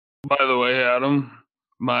By the way, Adam,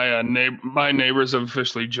 my my neighbors have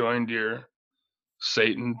officially joined your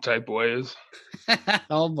Satan type ways.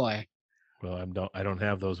 Oh boy. Well, I don't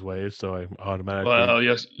have those ways, so I'm automatically. Well,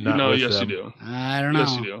 yes, yes, you do. I don't know.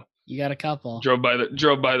 Yes, you do. You got a couple. Drove by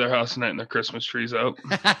their house tonight and their Christmas trees out.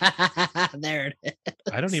 There it is.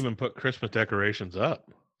 I don't even put Christmas decorations up.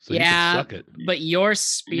 So yeah, you can suck it. But your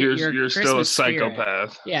spirit, you're still a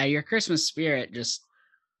psychopath. Your Christmas spirit just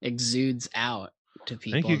exudes out to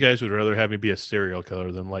people. I think you guys would rather have me be a serial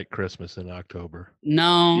killer than like Christmas in October.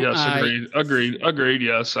 No. Yes, agreed.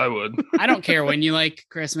 Yes, I would. I don't care when you like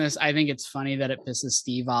Christmas. I think it's funny that it pisses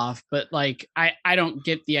Steve off, but like I don't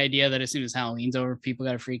get the idea that as soon as Halloween's over, people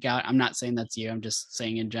got to freak out. I'm not saying that's you. I'm just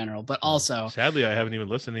saying in general. But also, sadly, I haven't even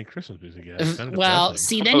listened to any Christmas music yet. It's kind of well, depressing.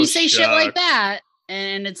 see, then you say shit like that,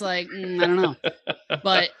 and it's like I don't know.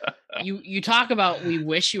 But you talk about we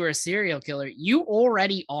wish you were a serial killer. You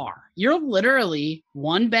already are. You're literally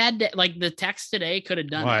one bad day. Like the text today could have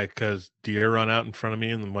done. Why? Because deer run out in front of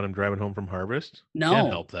me and when I'm driving home from harvest? No. Can't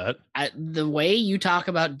help that. The way you talk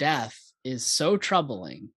about death is so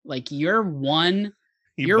troubling. Like you're one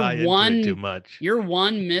too much. You're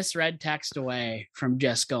one misread text away from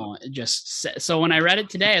so when I read it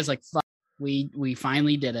today, I was like, fuck, we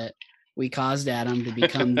finally did it. We caused Adam to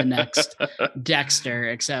become the next Dexter,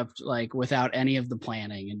 except like without any of the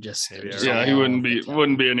planning and just he wouldn't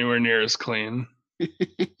be anywhere near as clean.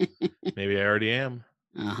 Maybe I already am.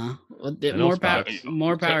 Well,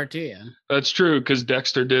 more power to you. That's true, because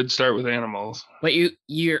Dexter did start with animals. But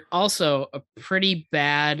you're also a pretty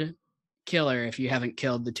bad killer if you haven't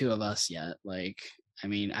killed the two of us yet. Like, I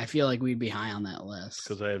mean, I feel like we'd be high on that list.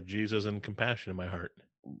 Because I have Jesus and compassion in my heart.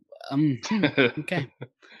 Okay.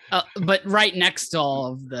 But right next to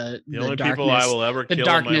all of the only darkness, people I will ever kill in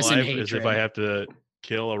my life is if I have to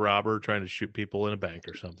kill a robber trying to shoot people in a bank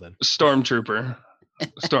or something. Stormtrooper.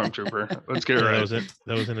 Let's get it right.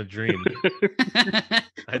 That was in a dream.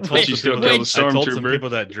 I told some people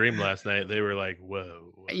that dream last night. They were like,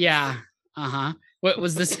 "Whoa." Yeah. What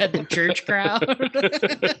was this at the church crowd?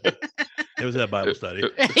 It was at Bible study.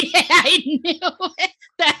 Yeah, I knew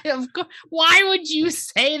that. Of course. Why would you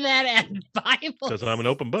say that at Bible? Because I'm an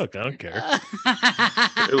open book. I don't care.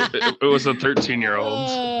 It was a 13-year-old.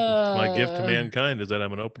 My gift to mankind is that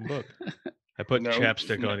I'm an open book. I put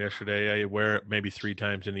chapstick on yesterday. I wear it maybe 3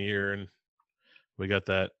 times in a year, and we got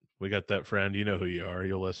that friend. You know who you are.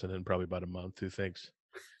 You'll listen in probably about a month. Who thinks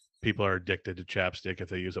people are addicted to chapstick if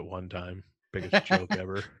they use it one time? Biggest joke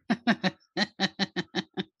ever.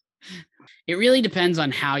 It really depends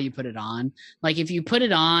on how you put it on. Like if you put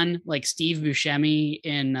it on like Steve Buscemi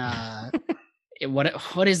in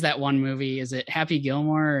what is that one movie? Is it Happy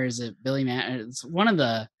Gilmore or is it Billy It's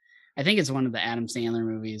I think it's one of the Adam Sandler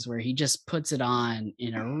movies where he just puts it on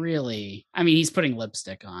in a really, I mean, he's putting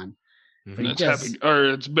lipstick on. But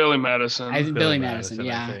it's Billy Madison. Billy Madison,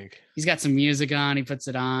 yeah. I think. He's got some music on. He puts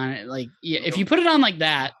it on. Like, yeah, if you put it on like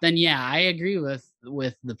that, then yeah, I agree with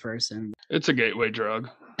the person. It's a gateway drug.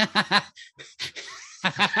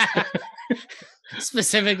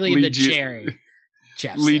 Specifically cherry.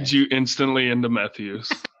 Chapstick. Leads you instantly into meth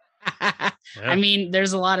use. I mean,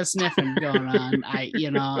 there's a lot of sniffing going on. I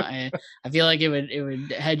feel like it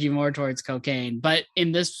would head you more towards cocaine, but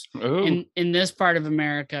in this in this part of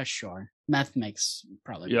America, sure, meth makes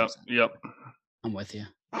probably. Yep. I'm with you.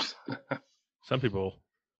 Some people.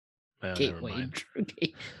 Gateway.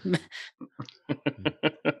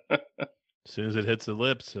 As soon as it hits the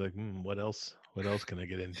lips, they're like, what else? What else can I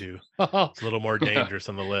get into? It's a little more dangerous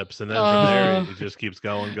on the lips, and then from there it just keeps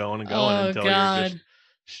going until you're just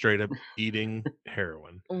straight up eating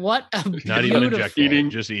heroin. What a not even injecting,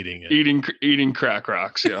 just eating it. Eating crack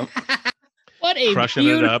rocks, yeah. What a crushing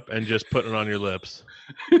it up and just putting it on your lips.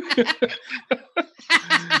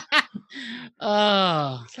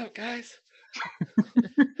 What's up, guys?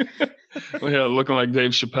 Well, yeah, looking like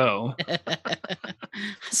Dave Chappelle. I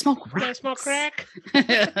smoke crack.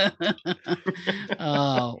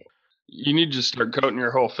 Oh. You need to start coating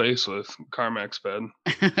your whole face with Carmex, bed.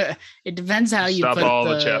 It depends how you stop put all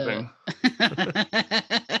the chapping.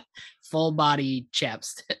 Full body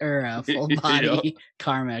chapstick or full body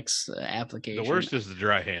Carmex application. The worst is the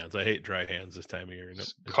dry hands. I hate dry hands this time of year.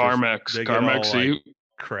 Carmex, see,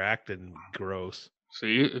 cracked and gross.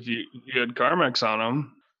 See, if you had Carmex on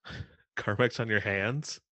them. Carmex on your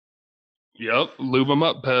hands? Yep, lube them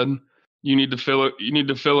up, Ped. You need to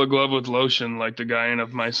fill a glove with lotion like the guy in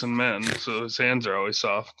Of Mice and Men, so his hands are always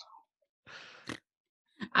soft.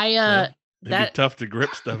 It'd be tough to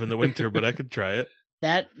grip stuff in the winter, but I could try it.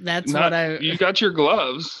 You got your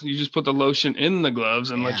gloves. You just put the lotion in the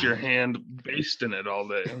gloves and let your hand baste in it all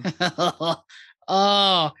day.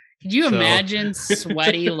 Oh, Could you imagine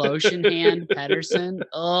sweaty lotion hand Pedersen?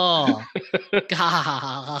 Oh,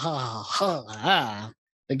 God.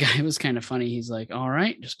 The guy was kind of funny. He's like, all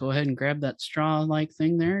right, just go ahead and grab that straw-like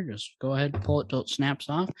thing there. Just go ahead and pull it till it snaps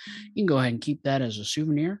off. You can go ahead and keep that as a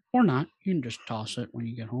souvenir or not. You can just toss it when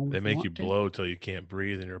you get home. They make you blow till you can't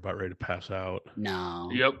breathe and you're about ready to pass out. No.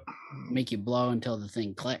 Yep. Make you blow until the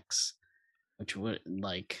thing clicks, which would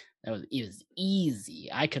it was easy.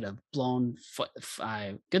 I could have blown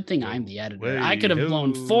 5. Good thing I'm the editor. I could have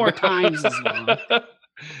blown 4 times as long.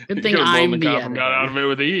 Good thing I'm the editor. Got out of it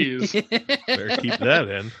with ease. Better keep that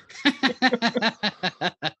in.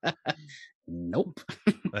 Nope.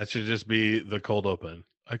 That should just be the cold open.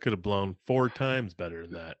 I could have blown 4 times better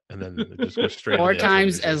than that, and then it just go straight. 4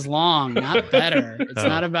 times as long, not better. It's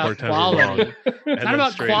not about quality. It's not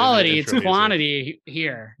about quality. It's quantity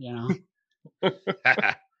here.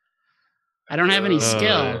 I don't have any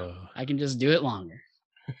skill. I can just do it longer.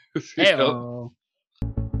 Hey-o.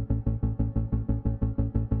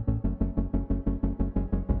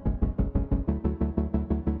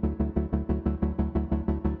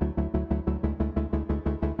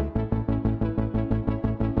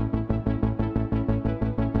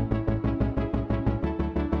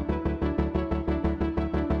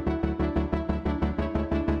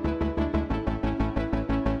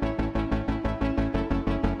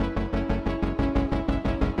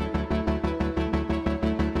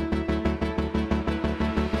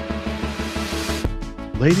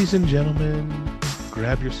 Ladies and gentlemen,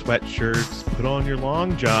 grab your sweatshirts, put on your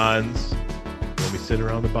long johns. When we sit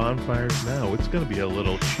around the bonfires now, it's going to be a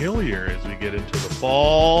little chillier as we get into the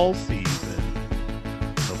fall season.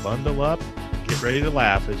 So bundle up, get ready to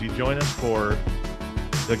laugh as you join us for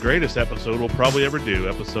the greatest episode we'll probably ever do,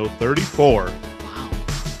 episode 34. Wow.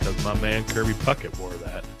 Because my man Kirby Puckett wore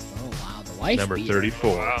that. Oh, wow. The wife Number beater.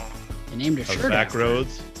 34. Wow. They named her shirt Back after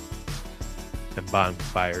Roads and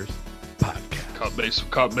Bonfires podcast.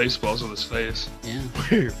 Caught baseballs with his face. Yeah.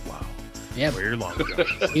 Wow. Yeah. Wear your long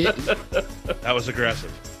johns. That was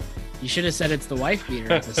aggressive. You should have said it's the wife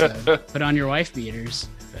beater episode. Put on your wife beaters.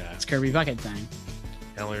 Yeah. It's Kirby Bucket time.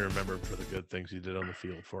 I only remember him for the good things he did on the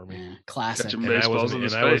field for me. Yeah, classic. Catching And I baseballs wasn't, with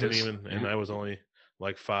his and I wasn't face. even, and I was only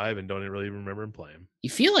like 5 and don't really remember him playing. You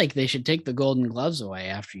feel like they should take the golden gloves away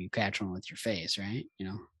after you catch one with your face, right?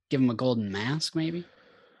 Give them a golden mask, maybe.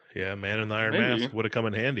 Yeah, man in the iron Maybe. mask would have come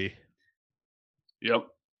in handy. Yep.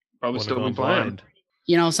 Probably Wouldn't still have be gone playing.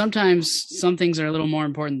 blind. Sometimes some things are a little more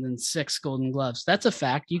important than 6 golden gloves. That's a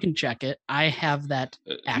fact. You can check it. I have that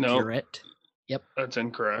accurate. Yep. That's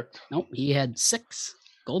incorrect. Nope. He had 6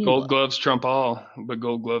 golden Gold gloves. gloves trump all, but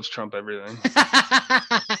gold gloves trump everything.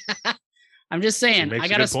 I'm just saying. Makes I a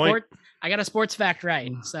got good point. I got a sports fact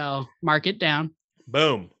right. So mark it down.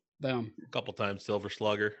 Boom. Boom. A couple times Silver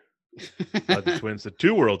Slugger. Led the Twins to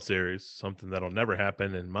 2 World Series, something that'll never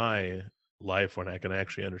happen in my life when I can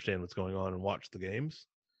actually understand what's going on and watch the games.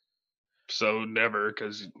 So never,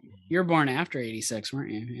 because You were born after 86, weren't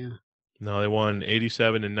you? Yeah. No, they won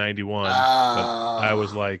 87 and 91. But I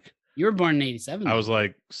was like, You were born in 87. I was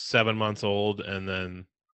like 7 months old, and then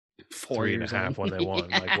 4 3 and years a half old. when they won.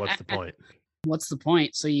 Like, what's the point? What's the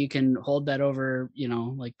point? So you can hold that over,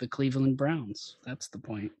 like the Cleveland Browns. That's the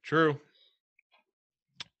point. True.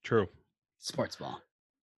 Sports ball.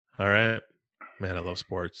 All right. Man, I love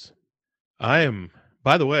sports.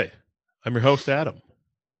 By the way, I'm your host, Adam.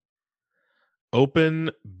 Open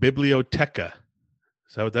Biblioteca.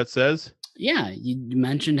 Is that what that says? Yeah, you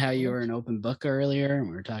mentioned how you were an open book earlier, and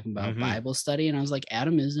we were talking about Bible study, and I was like,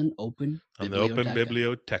 Adam is an open I'm the biblioteca. Open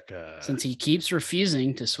Biblioteca. Since he keeps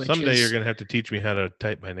refusing to switch Someday you're going to have to teach me how to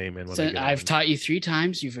type my name in. When I get I've on. taught you 3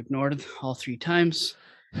 times. You've ignored all 3 times.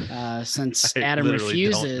 Since I Adam literally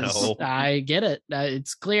don't refuses, know. I get it.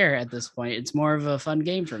 It's clear at this point. It's more of a fun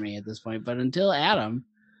game for me at this point. But until Adam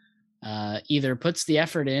either puts the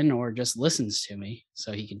effort in or just listens to me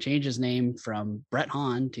so he can change his name from Brett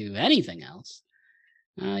Hahn to anything else,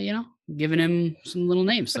 giving him some little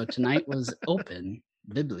names. So tonight was Open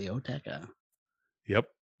Biblioteca. Yep.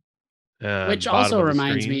 Which also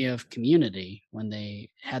reminds me of Community when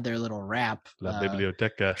they had their little rap. La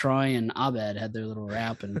Biblioteca. Troy and Abed had their little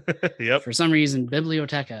rap, and Yep. for some reason,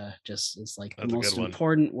 Biblioteca just is like That's the a most good one.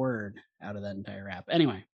 important word out of that entire rap.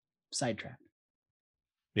 Anyway, sidetrack.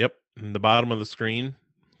 Yep. In the bottom of the screen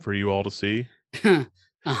for you all to see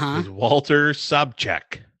Uh-huh. is Walter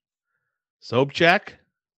Sobchak. Sobchak?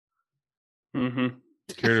 mm-hmm.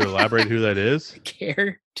 Care to elaborate who that is?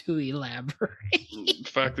 Care to elaborate? The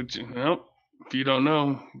fact that if you don't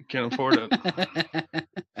know, you can't afford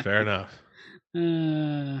it. Fair enough.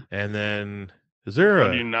 Uh, And then is there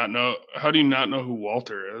How do you not know? How do you not know who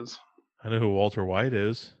Walter is? I know who Walter White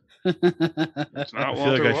is. It's not I feel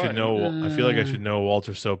Walter like I White. should know. I feel like I should know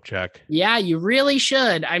Walter Sobchak. Yeah, you really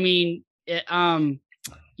should. I mean,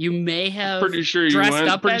 you may have Pretty sure you dressed went.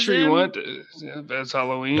 up Pretty as sure him you went as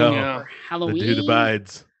Halloween. No. Yeah. for Halloween. The dude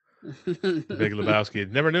abides. The Big Lebowski.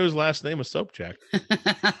 Never knew his last name was Sobchak.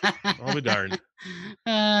 I'll be darned.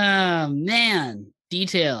 Man,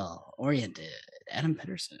 detail oriented. Adam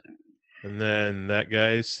Peterson. And then that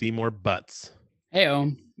guy, Seymour Butts.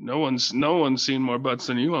 Heyo. No one's seen more butts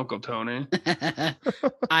than you, Uncle Tony.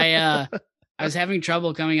 I was having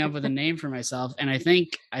trouble coming up with a name for myself, and I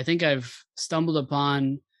think I've stumbled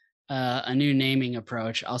upon a new naming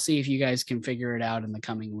approach. I'll see if you guys can figure it out in the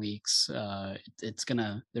coming weeks. There's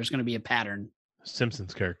gonna be a pattern.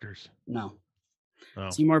 Simpsons characters. No, Oh.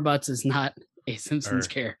 Seymour Butts is not a Simpsons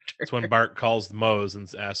character. It's when Bart calls Moe's and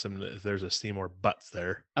asks him if there's a Seymour Butts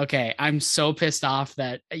there. Okay, I'm so pissed off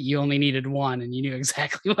that you only needed one and you knew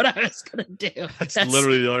exactly what I was gonna do. That's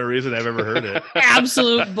literally the only reason I've ever heard it.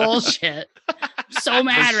 Absolute bullshit. I'm so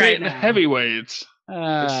mad right now. Heavyweights.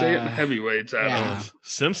 They're saying heavyweights, Adam. yeah.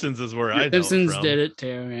 Simpsons is where I know it Simpsons from. did it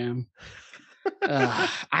too, man.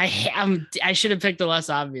 I should have picked the less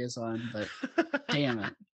obvious one, but damn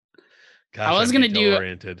it. Gosh, I was I'm gonna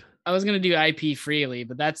detail-oriented. I was gonna do IP Freely,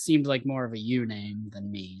 but that seemed like more of a you name than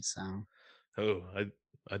me. So, Oh,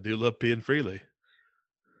 I do love peeing freely.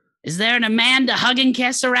 is there an Amanda Hug and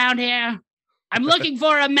Kiss around here? I'm looking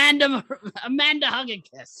for Amanda Hug and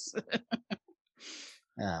Kiss.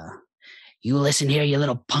 You listen here, you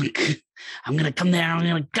little punk. I'm gonna come there and I'm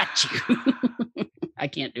gonna gut you. I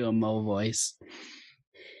can't do a Mo voice.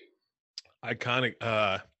 Iconic.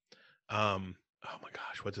 Oh my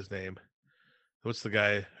gosh, what's his name? What's the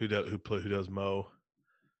guy who does Mo?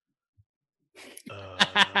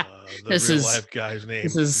 The This real is- life guy's name.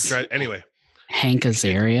 this is- Anyway, Hank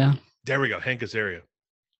Azaria. there we go. Hank Azaria.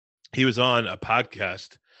 He was on a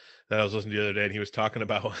podcast that I was listening to the other day, and he was talking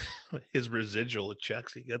about his residual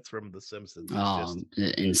checks he gets from The Simpsons. It's Oh,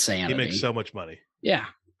 insanity. he makes so much money. Yeah.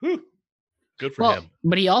 Whew. Good for him.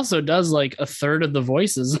 But he also does like a third of the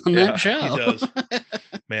voices on that show. He does.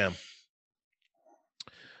 Man.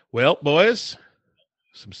 Well, boys,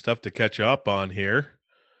 some stuff to catch up on here.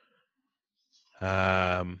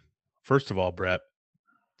 First of all, Brett,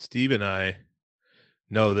 Steve and I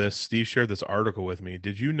know this. Steve shared this article with me.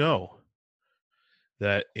 Did you know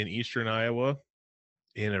that in eastern Iowa,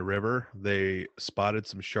 in a river, they spotted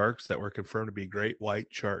some sharks that were confirmed to be great white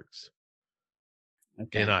sharks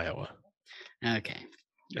in Iowa? Okay.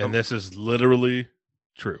 And this is literally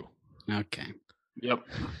true. Okay. Yep.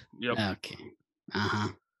 Okay.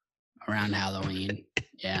 Around Halloween.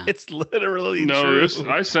 Yeah. It's literally No,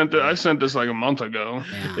 true. I sent this like a month ago.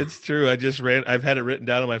 Yeah. It's true. I've had it written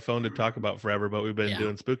down on my phone to talk about forever, but we've been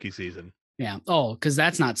doing spooky season. Yeah. Oh, because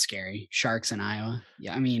that's not scary. Sharks in Iowa.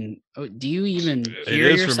 Yeah. I mean, do you even It hear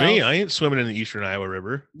is yourself? for me. I ain't swimming in the eastern Iowa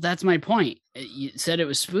River. That's my point. You said it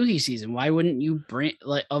was spooky season. Why wouldn't you bring,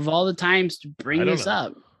 like, of all the times to bring I don't this know.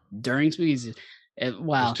 up during spooky season? I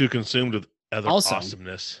Wow. was too consumed with other Also,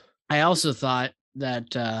 awesomeness. I also thought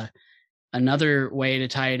that another way to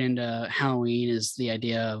tie it into Halloween is the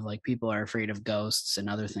idea of like people are afraid of ghosts and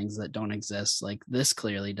other things that don't exist. Like this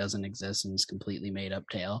clearly doesn't exist and is completely made up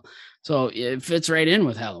tale. So it fits right in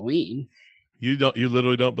with Halloween. You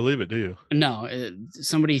literally don't believe it, do you? No,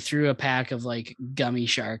 somebody threw a pack of like gummy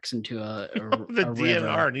sharks into a The a DNR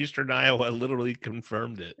river. in eastern Iowa literally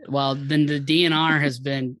confirmed it. Well, then the DNR has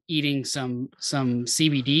been eating some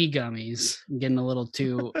CBD gummies, getting a little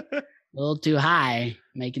too high,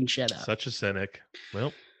 making shit up. Such a cynic.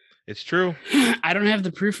 Well, it's true. I don't have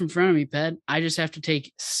the proof in front of me, Ped. I just have to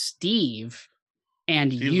take Steve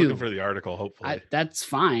and Steve's you. looking for the article, hopefully. That's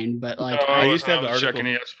fine, but like, I used to have the was article.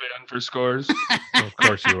 checking ESPN for scores. Of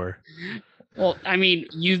course you were. well, I mean,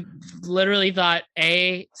 you literally thought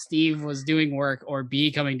A, Steve was doing work, or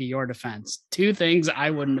B, coming to your defense. Two things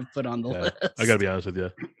I wouldn't have put on the Yeah, list. I got to be honest with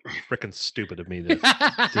you. Freaking stupid of me to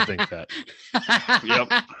think that. Yep.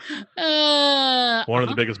 One of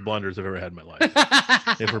the biggest blunders I've ever had in my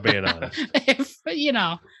life, if we're being honest. If,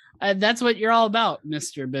 that's what you're all about,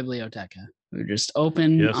 Mr. Biblioteca. We're just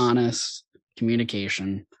open, Yes. honest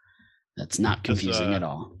communication. That's not confusing at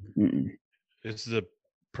all. Mm-mm. This is a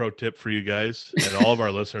pro tip for you guys and all of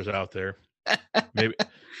our listeners out there.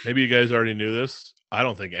 Maybe you guys already knew this. I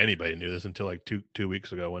don't think anybody knew this until like two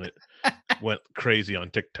weeks ago when it went crazy on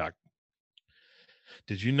TikTok.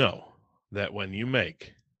 Did you know that when you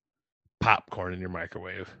make popcorn in your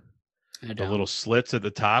microwave, the little slits at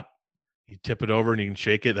the top, you tip it over and you can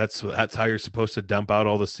shake it. That's how you're supposed to dump out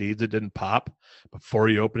all the seeds that didn't pop before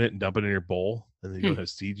you open it and dump it in your bowl. And then you don't have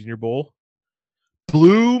seeds in your bowl.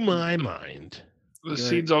 Blew my mind. The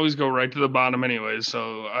seeds always go right to the bottom anyway,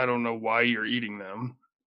 so I don't know why you're eating them.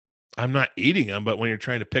 I'm not eating them, but when you're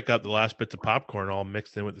trying to pick up the last bits of popcorn all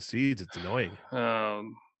mixed in with the seeds, it's annoying.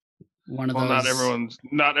 One of those.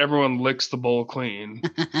 Not everyone licks the bowl clean.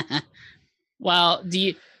 Well,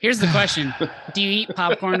 here's the question. Do you eat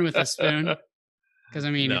popcorn with a spoon? Because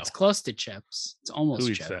I mean, no. It's close to chips. It's almost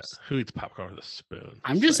chips. That? Who eats popcorn with a spoon?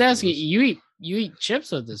 I'm just asking. You eat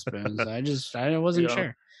chips with a spoon. So I wasn't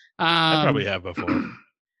sure. I probably have before.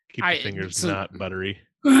 Keep your fingers not buttery.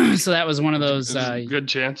 So that was one of those. Good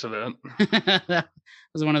chance of it. That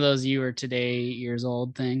was one of those you were today years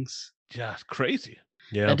old things. Yeah, crazy.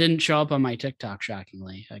 Yeah, that didn't show up on my TikTok.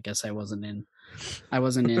 Shockingly, I guess I wasn't in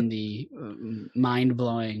the mind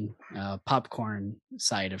blowing popcorn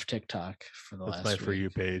side of TikTok for the last. That's my For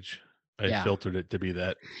You page. I filtered it to be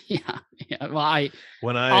that. Yeah. Well,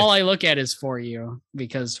 all I look at is For You,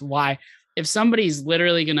 because why? If somebody's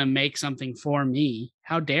literally going to make something for me,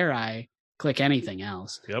 how dare I click anything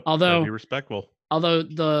else? Yep. Although be respectful. Although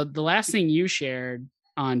the last thing you shared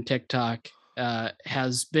on TikTok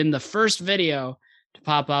has been the first video to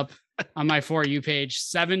pop up on my For You page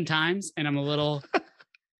 7 times, and I'm a little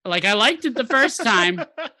like, I liked it the first time,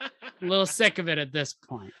 a little sick of it at this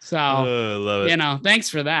point. So love it. Thanks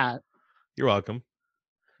for that. You're welcome.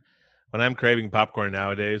 When I'm craving popcorn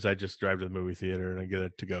nowadays, I just drive to the movie theater and I get a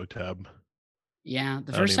to-go tub. Yeah,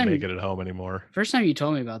 the first time make it at home anymore. First time you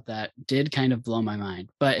told me about that did kind of blow my mind.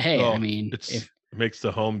 But hey, I mean, it makes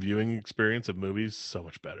the home viewing experience of movies so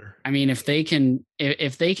much better. I mean, if they can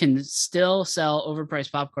still sell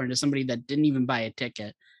overpriced popcorn to somebody that didn't even buy a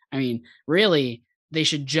ticket, I mean, really, they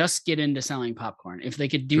should just get into selling popcorn. If they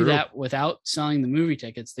could do that without selling the movie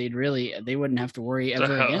tickets, they wouldn't have to worry ever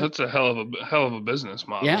again. That's a hell of a business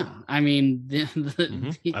model. Yeah, I mean,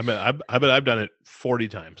 I bet I've done it 40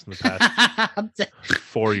 times in the past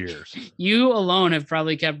 4 years. You alone have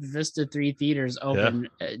probably kept Vista 3 theaters open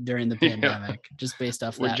during the pandemic, just based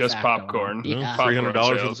off with that just popcorn. Yeah. $300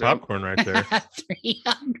 worth of popcorn right there.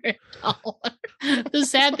 $300. The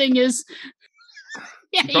sad thing is.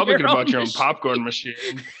 Yeah, you probably could have bought your own popcorn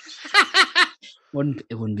machine. It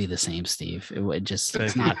wouldn't be the same, Steve. It would just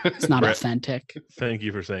it's not authentic. Thank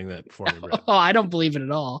you for saying that for me, Brett. Oh, I don't believe it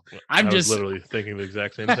at all. I was literally thinking the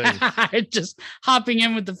exact same thing. Just hopping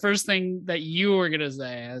in with the first thing that you were gonna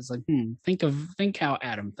say. I was like, think how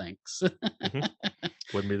Adam thinks.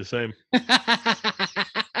 Wouldn't be the same.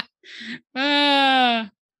 Yeah.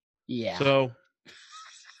 So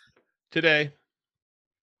today.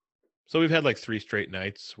 So we've had like 3 straight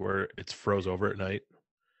nights where it's froze over at night.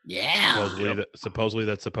 Yeah. Supposedly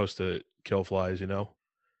that's supposed to kill flies,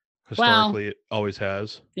 Historically, it always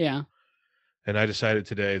has. Yeah. And I decided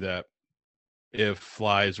today that if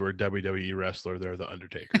flies were a WWE wrestler, they're the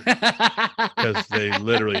Undertaker. Because they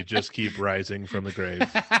literally just keep rising from the grave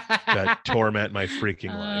that torment my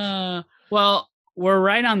freaking life. Well, we're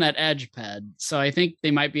right on that edge, Ped. So I think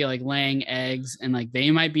they might be like laying eggs and like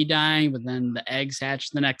they might be dying, but then the eggs hatch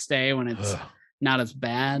the next day when it's not as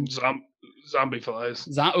bad. Zombie flies.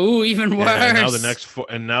 Ooh, even worse.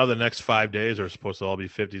 And now the next 5 days are supposed to all be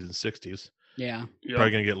 50s and 60s. Yeah.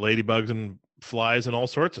 Probably gonna get ladybugs and flies and all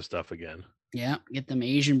sorts of stuff again. Yeah, get them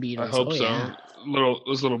Asian beetles. I hope so. Yeah.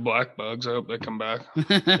 Those little black bugs. I hope they come back. Yep.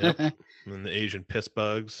 And then the Asian piss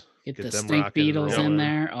bugs. Get the stink beetles in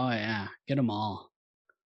there. Oh yeah, get them all.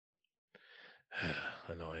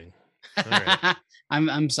 Annoying. All right.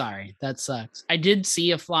 I'm sorry. That sucks. I did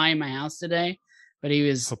see a fly in my house today, but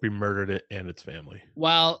hope he murdered it and its family.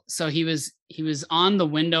 Well, so he was on the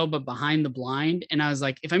window but behind the blind, and I was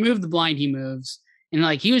like, if I move the blind, he moves. And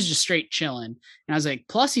like he was just straight chilling. And I was like,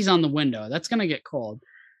 plus he's on the window. That's gonna get cold.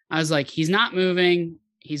 I was like, he's not moving.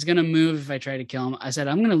 He's gonna move if I try to kill him. I said,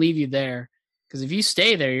 I'm gonna leave you there. Because if you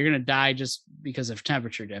stay there, you're going to die just because of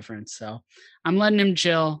temperature difference. So I'm letting him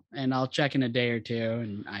chill, and I'll check in a day or two,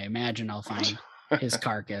 and I imagine I'll find his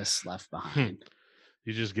carcass left behind.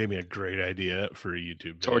 You just gave me a great idea for a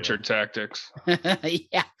YouTube video. Torture tactics.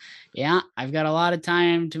 Yeah. I've got a lot of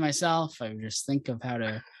time to myself. I just think of how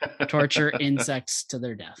to torture insects to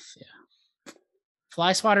their death. Yeah.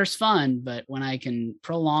 Fly swatter's fun, but when I can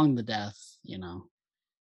prolong the death, Yep.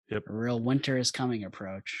 A real winter is coming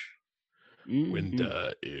approach.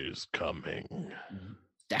 Winter is coming.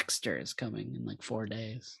 Dexter is coming in like 4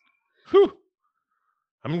 days. Whew.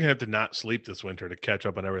 I'm gonna have to not sleep this winter to catch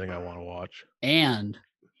up on everything I want to watch. And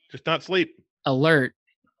just not sleep. Alert.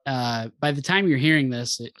 By the time you're hearing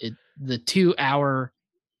this, the 2-hour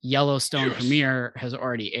Yellowstone premiere has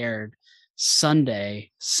already aired. Sunday,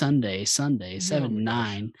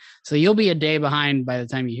 7/9. So you'll be a day behind by the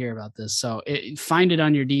time you hear about this. So find it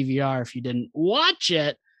on your DVR if you didn't watch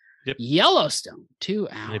it Yep. Yellowstone, 2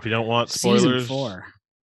 hours. And if you don't want spoilers, Season 4.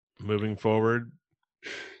 moving forward,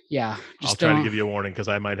 yeah, I'll try to give you a warning because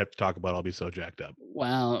I might have to talk about. I'll be so jacked up.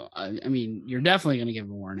 Well, I mean, you're definitely going to give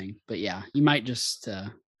a warning, but yeah, you might just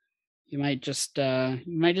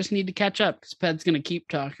need to catch up because Ped's going to keep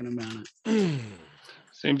talking about it.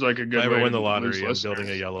 Seems like a good if I way ever win to the lottery, I'm listeners.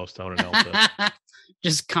 building a Yellowstone in Elsa.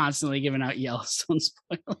 Just constantly giving out Yellowstone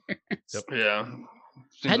spoilers. Yep. Yeah. Seems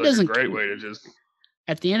Ped like doesn't. a great way to just.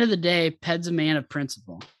 At the end of the day, Ped's a man of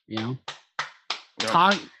principle. You know,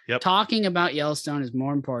 Yep. Talking about Yellowstone is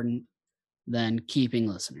more important than keeping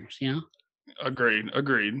listeners. You know. Agreed.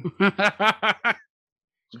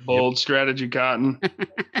 Bold strategy, Cotton.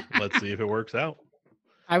 Let's see if it works out.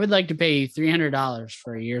 I would like to pay you $300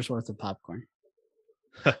 for a year's worth of popcorn.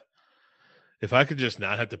 If I could just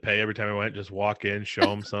not have to pay every time I went, just walk in, show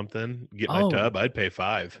them something, get my tub, I'd pay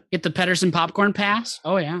 $5. Get the Pedersen popcorn pass?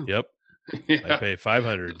 Oh, yeah. Yep. Yeah. I pay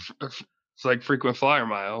 $500. It's like frequent flyer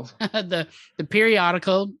miles. the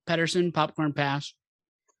periodical Pedersen popcorn pass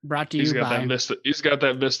brought to you by... He's got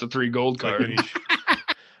that Vista 3 gold card.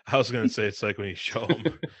 I was going to say, it's like when you show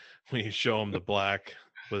them the black,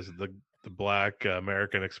 was it the black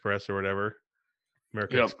American Express or whatever?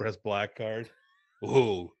 American Express black card.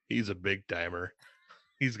 Oh, he's a big timer.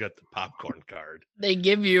 He's got the popcorn card. They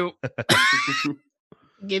give you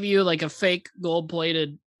like a fake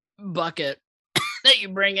gold-plated bucket that you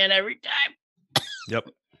bring in every time. Yep.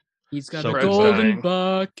 He's got So a golden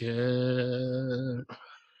bucket.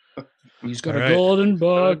 He's got a golden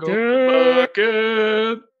bucket.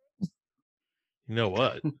 You know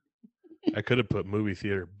what? I could have put movie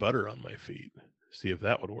theater butter on my feet. See if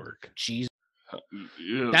that would work. Jeez.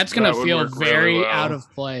 Yeah, that's going to feel very really out of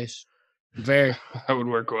place. Very. That would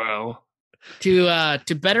work well. To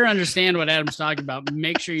better understand what Adam's talking about,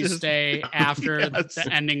 make sure you stay after the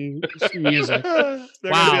ending music.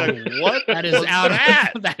 Wow, like, what? That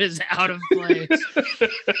is out of place.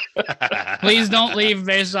 Please don't leave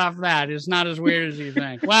based off that. It's not as weird as you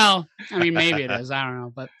think. Well, I mean, maybe it is. I don't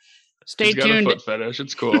know, but stay tuned. Got a foot fetish.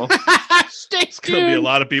 It's cool. Stay tuned. Gonna be a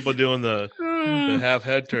lot of people doing the half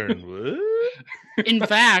head turn. What? In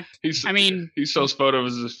fact, he sells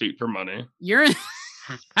photos of his feet for money. You're in.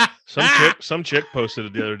 Some chick posted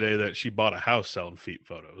it the other day that she bought a house selling feet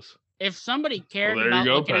photos. If somebody cared about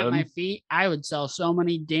looking at my feet, I would sell so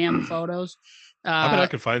many damn photos. I bet I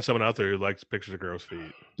could find someone out there who likes pictures of girls'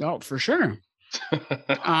 feet. Oh, for sure.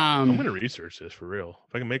 I'm gonna research this for real.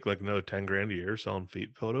 If I can make like another $10,000 a year selling feet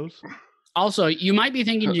photos. Also, you might be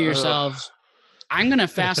thinking to yourselves, I'm gonna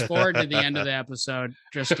fast forward to the end of the episode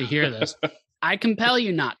just to hear this. I compel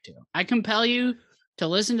you not to. I compel you to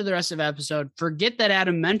listen to the rest of the episode. Forget that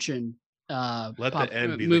Adam mentioned let the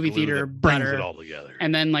end be movie the glue theater that brings butter, it all together,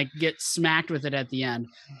 and then like get smacked with it at the end.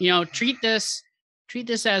 You know, treat this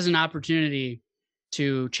as an opportunity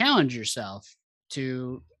to challenge yourself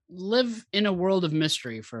to live in a world of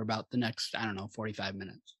mystery for about the next 45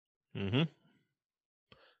 minutes. Mm-hmm.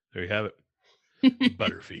 There you have it.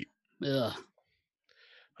 Butterfeet. Ugh.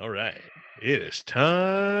 All right. It is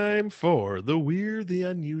time for the weird, the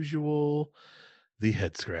unusual, the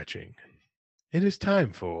head scratching. It is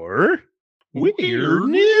time for Weird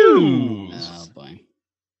News. Oh, boy.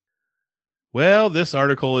 Well, this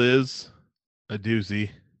article is a doozy.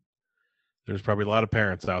 There's probably a lot of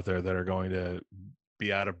parents out there that are going to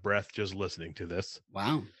be out of breath just listening to this.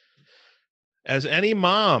 Wow. As any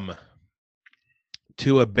mom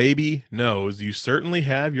to a baby knows, you certainly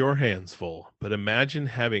have your hands full, but imagine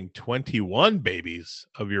having 21 babies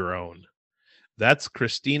of your own. That's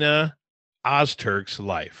Christina Ozturk's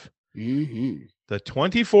life. Mm-hmm. The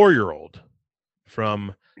 24-year-old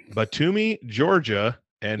from Batumi, Georgia,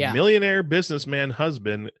 and millionaire businessman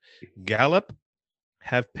husband Gallup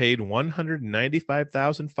have paid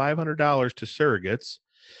 $195,500 to surrogates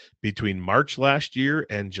between March last year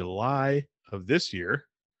and July of this year.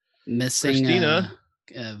 Missing Christina,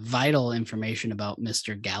 vital information about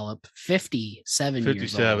Mr. Gallup, 57 years old.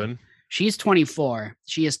 57. She's 24.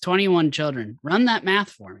 She has 21 children. Run that math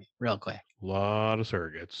for me real quick. A lot of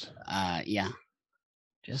surrogates. Yeah.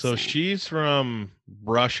 So she's from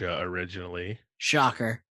Russia originally.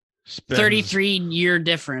 Shocker. 33-year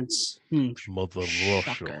difference. Mother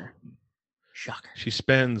Shocker. She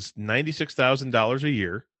spends $96,000 a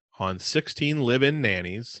year on 16 live-in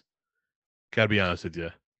nannies. Gotta be honest with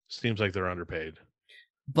you. Seems like they're underpaid.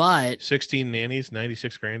 But 16 nannies,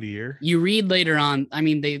 $96,000 a year. You read later on, I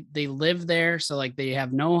mean, they live there, so like they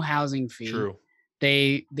have no housing fee. True.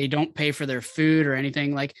 They don't pay for their food or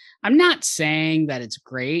anything. Like, I'm not saying that it's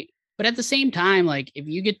great, but at the same time, like if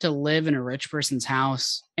you get to live in a rich person's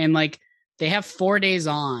house and like they have 4 days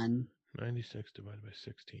on 96 divided by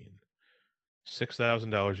 16.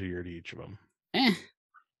 $6,000 a year to each of them.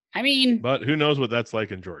 I mean, but who knows what that's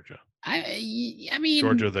like in Georgia? I mean,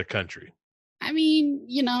 Georgia, the country. I mean,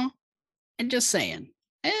 I'm just saying,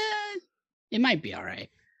 it might be all right.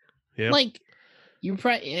 Yeah. Like, you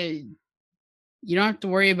probably you don't have to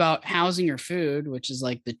worry about housing or food, which is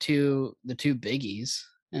like the two biggies,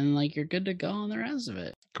 and like you're good to go on the rest of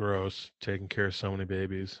it. Gross. Taking care of so many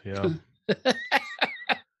babies. Yeah.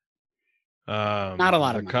 Not a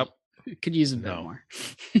lot of money. Could use a bit more.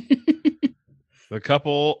 The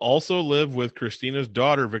couple also live with Christina's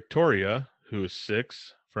daughter, Victoria, who is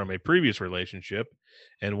 6 from a previous relationship,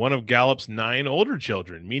 and one of Gallup's 9 older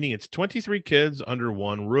children, meaning it's 23 kids under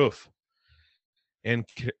one roof. And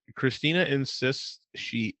Christina insists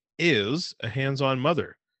she is a hands-on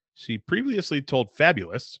mother. She previously told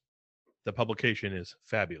Fabulous, the publication is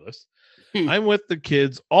Fabulous, I'm with the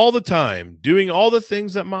kids all the time, doing all the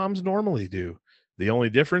things that moms normally do. The only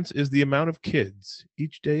difference is the amount of kids.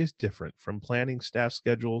 Each day is different, from planning staff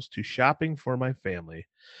schedules to shopping for my family.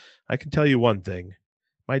 I can tell you one thing.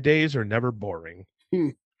 My days are never boring.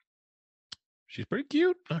 She's pretty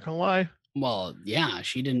cute, not gonna lie. Well, yeah,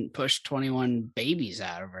 she didn't push 21 babies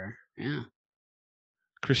out of her. Yeah.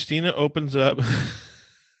 Christina opens up.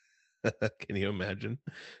 Can you imagine?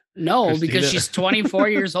 No, because she's 24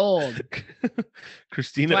 years old.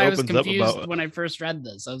 Christina opens up about. I was confused when I first read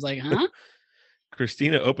this. I was like, huh?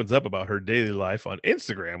 Christina opens up about her daily life on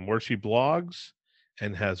Instagram, where she blogs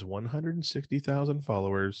and has 160,000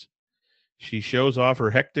 followers. She shows off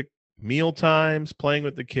her hectic meal times, playing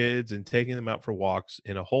with the kids, and taking them out for walks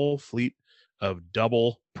in a whole fleet of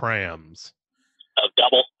double prams.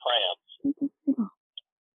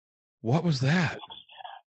 What was that?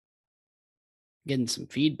 Getting some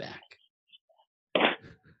feedback.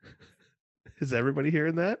 Is everybody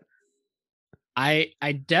hearing that? I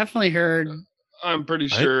definitely heard. I'm pretty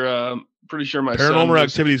sure. My paranormal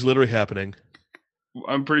activity is literally happening.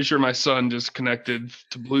 I'm pretty sure my son just connected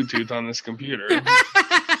to Bluetooth on this computer.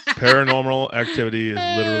 Paranormal activity is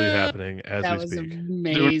literally happening as we speak.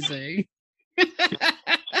 That was amazing.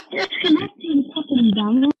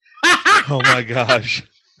 Oh my gosh.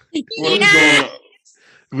 What is going on?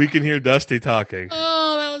 We can hear Dusty talking.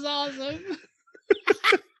 Oh, that was awesome.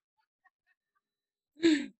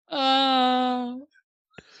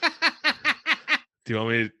 Do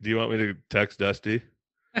you want me to text Dusty?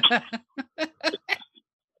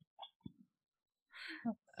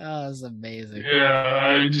 Oh, that's amazing.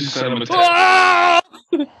 Yeah, I just sent him a text.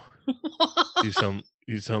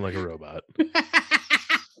 You sound like a robot.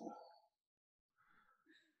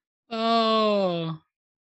 Oh,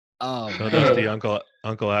 so Dusty,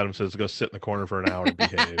 Uncle Adam says go sit in the corner for an hour and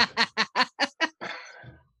behave.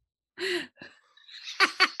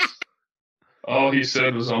 All he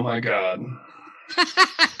said was, "Oh my God."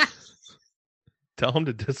 Tell him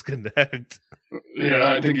to disconnect.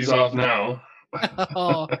 Yeah, I think he's off now.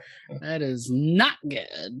 Oh, that is not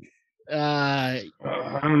good. I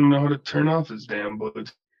don't know how to turn off his damn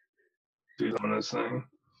Bluetooth on this thing.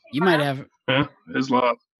 You might have. Yeah, it's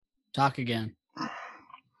locked. Talk again.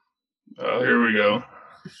 Oh, here we go.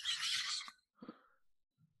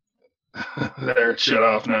 There, shut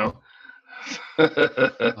off now.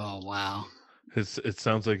 Oh, wow. It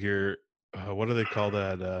sounds like you're. What do they call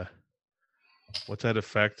that? What's that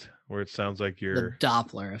effect where it sounds like you're. The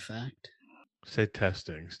Doppler effect. Say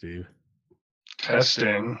testing, Steve.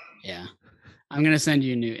 Testing. Yeah. I'm going to send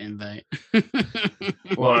you a new invite.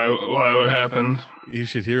 Why? What happened? You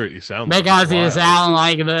should hear it. You sound because you sound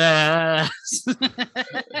like this.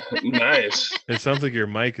 Nice. It sounds like your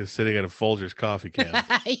mic is sitting at a Folgers coffee can.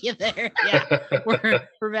 Yeah.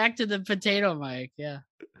 We're back to the potato mic. Yeah.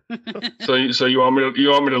 So you want me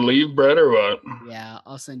to leave, Brett, or what? Yeah,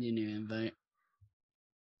 I'll send you a new invite.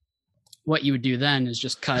 What you would do then is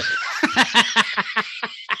just cut.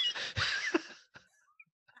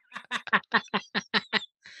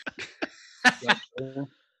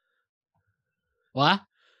 What?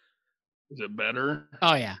 Is it better?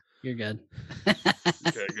 Oh yeah, you're good.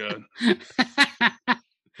 Okay, good.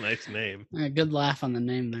 Nice name. Good laugh on the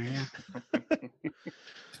name there. Yeah.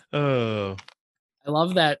 Oh. I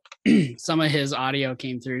love that some of his audio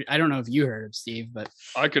came through. I don't know if you heard it, Steve, but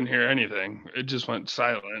I couldn't hear anything. It just went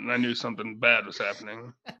silent, and I knew something bad was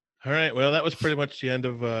happening. All right. Well, that was pretty much the end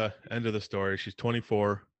of the story. She's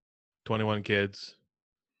 24, 21 kids.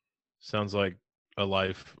 Sounds like a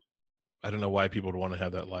life. I don't know why people would want to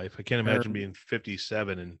have that life. I can't imagine being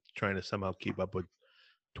 57 and trying to somehow keep up with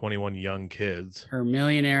 21 young kids. Her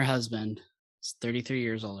millionaire husband is 33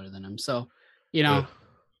 years older than him. So,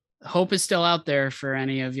 hope is still out there for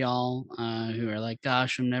any of y'all who are like,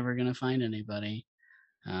 gosh, I'm never going to find anybody.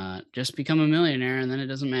 Just become a millionaire and then it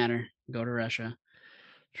doesn't matter. Go to Russia.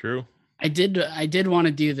 True. I did want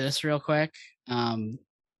to do this real quick. I'm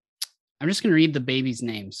just going to read the babies'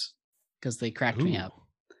 names because they cracked me up.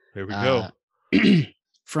 There we go.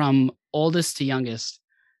 From oldest to youngest,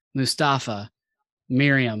 Mustafa,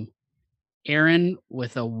 Miriam, Aaron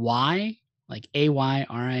with a Y, like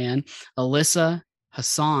Ayrin, Alyssa,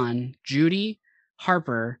 Hassan, Judy,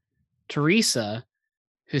 Harper, Teresa,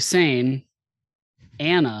 Hussein,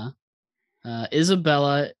 Anna,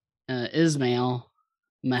 Isabella, Ismail,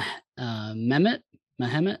 Mehmet, I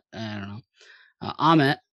don't know,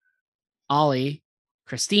 Amit, Ollie,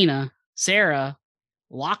 Christina, Sarah,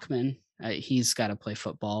 Lockman. He's got to play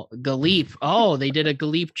football. Galip. Oh, they did a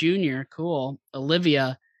Galip Jr. Cool.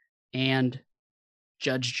 Olivia and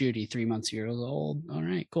Judge Judy, 3 months years old. All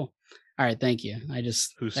right, cool. All right, thank you.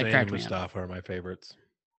 Hussein and Mustafa are my favorites.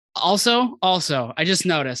 Also, I just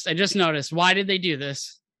noticed. Why did they do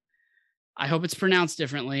this? I hope it's pronounced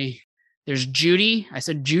differently. There's Judy. I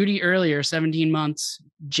said Judy earlier, 17 months.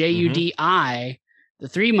 Judi, the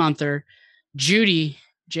 3-monther. Judy,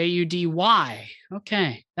 Judy.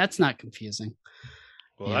 Okay, that's not confusing.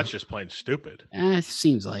 Well, that's just plain stupid. It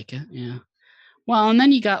seems like it, yeah. Well, and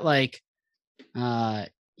then you got like,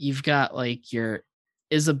 you've got like your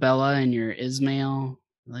Isabella and your Ismail.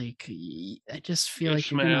 Like, I just feel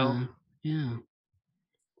Ishmael. like you're gonna, yeah.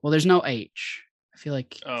 Well, there's no H. I feel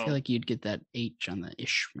like you'd get that H on the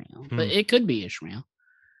Ishmael, but it could be Ishmael.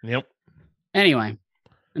 Yep. Anyway,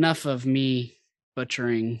 enough of me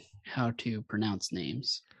butchering how to pronounce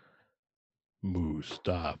names.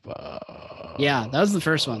 Mustafa. Yeah, that was the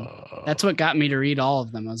first one. That's what got me to read all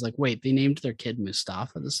of them. I was like, wait, they named their kid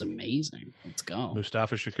Mustafa? This is amazing. Let's go.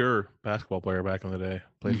 Mustafa Shakur, basketball player back in the day.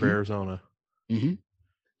 Played for Arizona. Mm-hmm.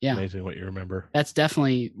 Yeah. Amazing what you remember. That's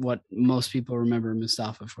definitely what most people remember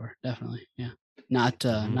Mustafa for. Definitely. Yeah. Not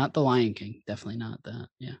the Lion King. Definitely not that.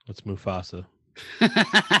 Yeah. It's Mufasa.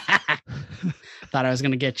 Thought I was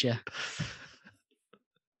gonna get you.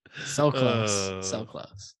 So close. So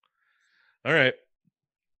close. All right.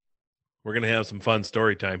 We're gonna have some fun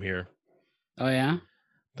story time here. Oh yeah?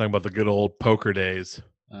 Talking about the good old poker days.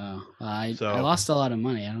 Oh, I lost a lot of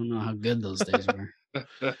money. I don't know how good those days were.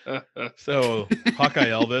 So Hawkeye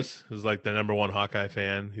Elvis is like the number one Hawkeye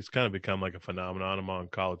fan. He's kind of become like a phenomenon among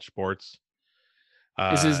college sports.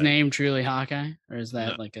 Is his name truly Hawkeye, or is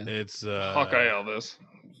that like a? It's Hawkeye Elvis.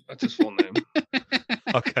 That's his full name.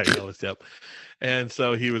 Hawkeye Elvis. Yep. And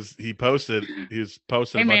so he posted.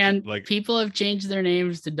 Hey man, like people have changed their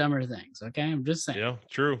names to dumber things. Okay, I'm just saying. Yeah,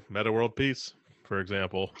 true. Meta World Peace, for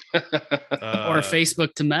example, or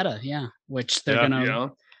Facebook to Meta. Yeah, which they're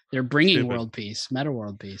They're bringing world peace, meta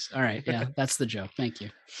world peace. All right. Yeah, that's the joke. Thank you.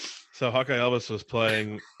 So Hawkeye Elvis was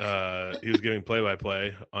playing, he was giving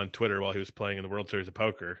play-by-play on Twitter while he was playing in the World Series of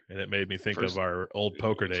Poker. And it made me think of our old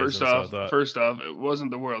poker days. First off, it wasn't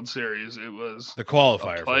the World Series. It was the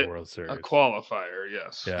qualifier for the World Series. A qualifier,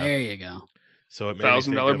 yes. Yeah. There you go. So it made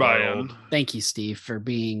 $1,000 buy-in. Thank you, Steve, for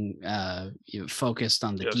being focused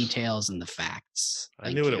on the details and the facts.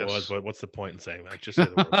 I knew what it was, but what's the point in saying that? Just say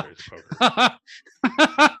the World Series of Poker.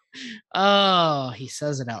 Oh, he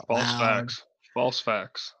says it out loud. False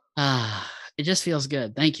facts. It just feels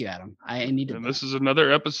good. Thank you, Adam. I needed. And this is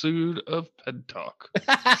another episode of Ped Talk.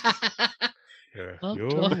 You're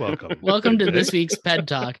welcome. Welcome to this week's Ped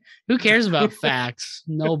Talk. Who cares about facts?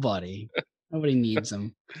 Nobody needs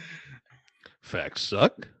them. Facts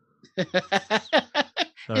suck.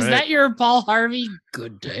 Is that your Paul Harvey?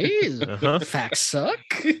 Good day. Facts suck.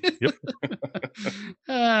 Yep.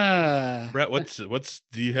 Brett,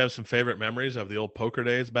 do you have some favorite memories of the old poker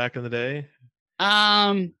days back in the day?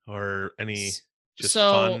 Or any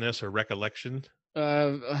fondness or recollection?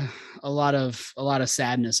 A lot of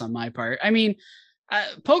sadness on my part. I mean,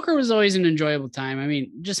 poker was always an enjoyable time. I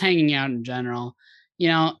mean, just hanging out in general,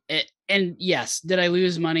 and yes, did I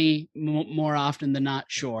lose money more often than not?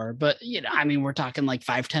 Sure. But, I mean, we're talking like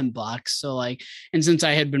 $5-10. So like, and since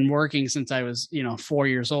I had been working since I was, 4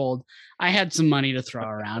 years old, I had some money to throw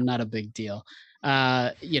around, not a big deal.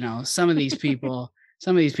 Some of these people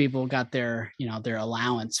got their, their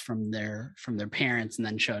allowance from their parents and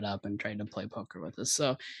then showed up and tried to play poker with us.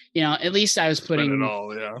 So, at least I was putting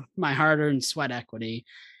my hard-earned sweat equity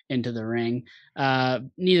into the ring.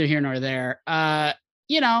 Neither here nor there.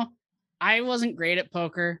 I wasn't great at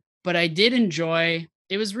poker, but I did enjoy.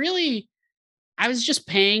 It was really, I was just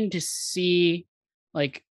paying to see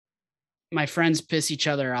like my friends piss each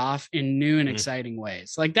other off in new and exciting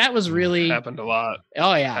ways. Like that was really happened a lot.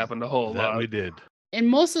 Oh yeah. Happened a whole lot. We did. and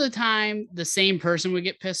most of the time the same person would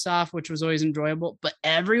get pissed off, which was always enjoyable. But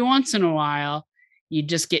every once in a while, you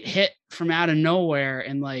just get hit from out of nowhere,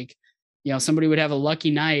 and like, somebody would have a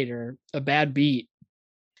lucky night or a bad beat,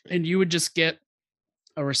 and you would just get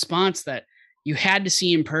a response that you had to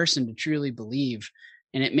see in person to truly believe,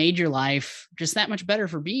 and it made your life just that much better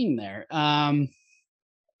for being there.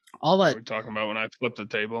 All that we're talking about when I flipped the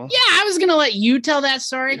table. Yeah, I was gonna let you tell that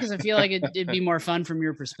story because I feel like it'd be more fun from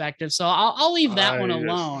your perspective. So I'll leave that one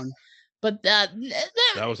alone. But that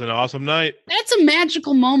was an awesome night. That's a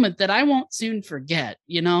magical moment that I won't soon forget.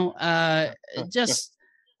 Just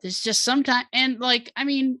there's just sometimes, and like, I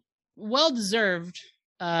mean, well deserved.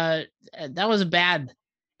 That was a bad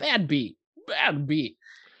beat,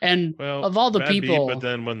 and of all the people, but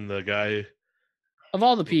then when the guy of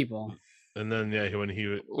all the people. And then when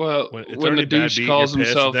the douche calls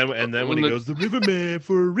himself, and then when he goes, the Riverman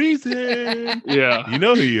for a reason. Yeah, you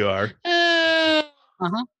know who you are.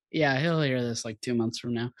 Yeah, he'll hear this like 2 months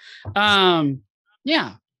from now.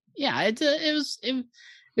 Yeah, it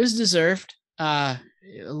was deserved. A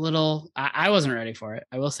little. I wasn't ready for it.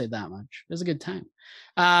 I will say that much. It was a good time.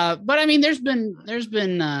 But I mean, there's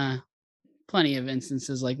been plenty of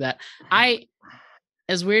instances like that.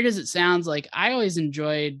 As weird as it sounds, like I always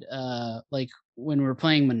enjoyed like when we were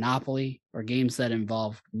playing Monopoly or games that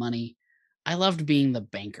involved money. I loved being the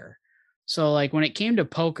banker. So like when it came to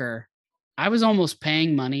poker, I was almost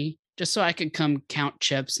paying money just so I could come count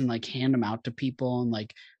chips and like hand them out to people and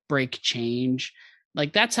like break change.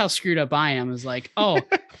 Like that's how screwed up I am, is like, oh,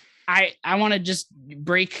 I want to just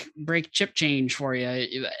break chip change for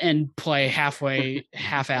you and play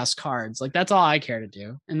half-ass cards. Like that's all I care to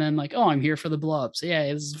do. And then like, oh, I'm here for the blow-ups.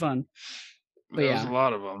 Yeah, this is fun. But there's a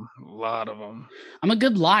lot of them. I'm a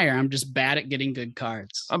good liar. I'm just bad at getting good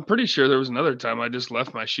cards. I'm pretty sure there was another time I just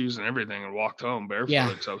left my shoes and everything and walked home barefoot.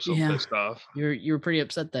 Yeah. So I was so pissed off. You were pretty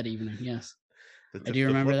upset that evening. Yes, I do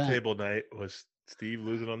remember that. The table night was Steve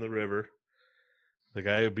losing on the river. The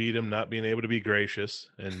guy who beat him not being able to be gracious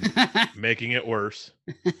and making it worse.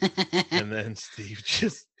 And then Steve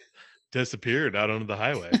just disappeared out onto the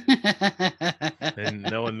highway. And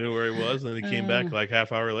no one knew where he was. And then he came back like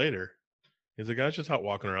half hour later. He's like, I was just out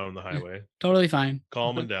walking around on the highway. Totally fine.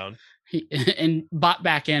 Calming down. And bought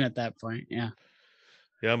back in at that point. Yeah.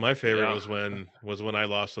 Yeah, my favorite was when I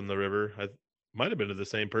lost on the river. I might have been to the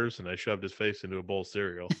same person. I shoved his face into a bowl of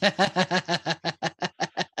cereal.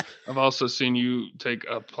 I've also seen you take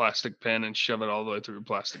a plastic pen and shove it all the way through a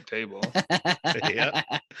plastic table. Yeah,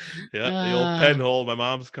 the old pen hole, my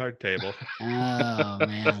mom's card table. Oh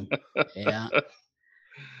man, yeah.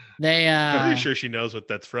 I'm pretty sure she knows what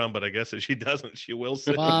that's from, but I guess if she doesn't, she will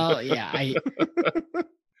say. Well, yeah.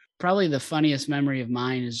 Probably the funniest memory of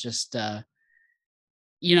mine is just, like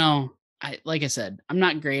I said, I'm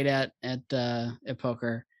not great at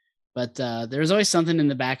poker. But there was always something in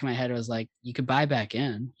the back of my head. It was like, you could buy back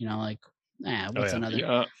in, what's another?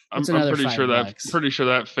 Yeah, I'm pretty sure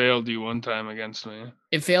that failed you one time against me.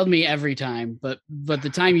 It failed me every time, but the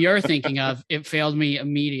time you're thinking of, it failed me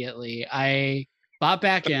immediately. I bought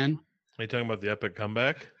back in. Are you talking about the epic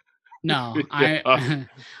comeback? No, I'm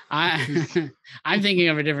thinking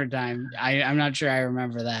of a different time. I'm not sure I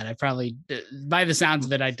remember that. I probably, by the sounds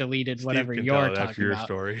of it, I deleted whatever you're talking about.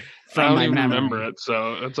 Story. I don't even remember it,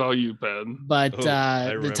 so that's all you, Ben. But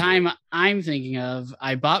the time I'm thinking of,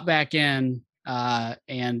 I bought back in,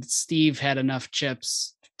 and Steve had enough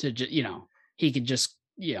chips to, he could just,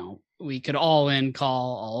 we could all in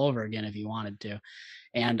call all over again if he wanted to.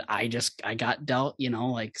 And I got dealt,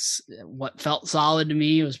 like what felt solid to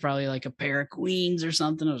me was probably like a pair of queens or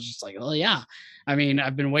something. I was just like, oh yeah. I mean,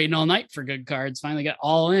 I've been waiting all night for good cards. Finally got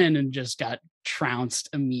all in and just got trounced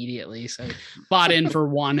immediately. So I bought in for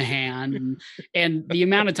one hand, and the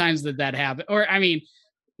amount of times that happened, or I mean,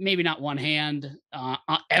 maybe not one hand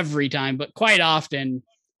every time, but quite often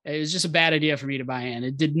it was just a bad idea for me to buy in.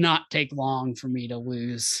 It did not take long for me to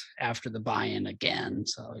lose after the buy-in again.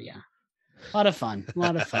 So yeah. A lot of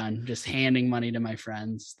fun. Just handing money to my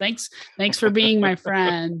friends. Thanks for being my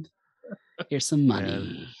friend. Here's some money.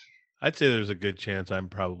 Man, I'd say there's a good chance I'm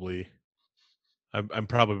probably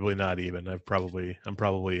not even. I'm probably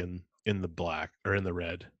in the black or in the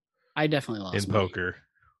red. I definitely lost in poker.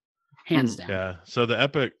 Hands down. Yeah. So the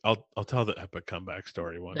epic, I'll tell the epic comeback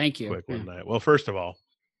story one night. Well, first of all,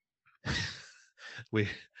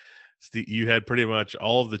 you had pretty much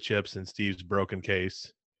all of the chips in Steve's broken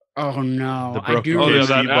case. Oh no! I do. Oh yeah,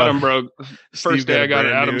 that Adam broke. First day I got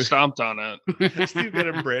it, Adam stomped on it. Steve got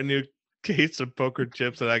a brand new case of poker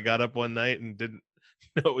chips that I got up one night and didn't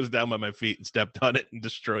know it was down by my feet and stepped on it and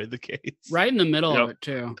destroyed the case. Right in the middle of it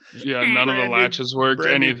too. Yeah, none of the latches worked.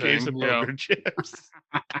 Anything. Case of poker chips.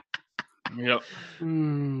 Yep.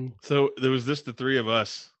 So there was the three of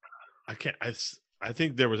us. I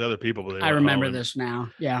think there was other people, but I remember this now.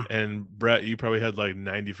 Yeah. And Brett, you probably had like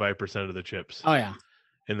 95% of the chips. Oh yeah.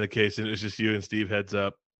 In the case, and it was just you and Steve heads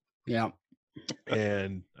up. Yeah.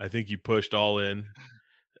 And I think you pushed all in.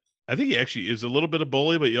 I think he actually is a little bit of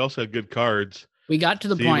bully, but you also had good cards. We got to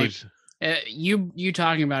the point. You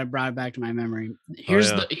talking about it brought it back to my memory.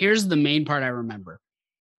 Here's the main part I remember.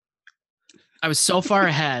 I was so far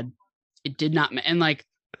ahead, it did not, and like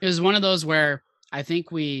it was one of those where I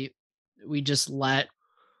think we just let,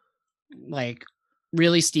 like,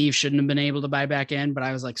 really Steve shouldn't have been able to buy back in, but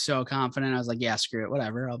I was like so confident. I was like, yeah, screw it,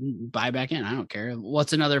 whatever. I'll buy back in. I don't care.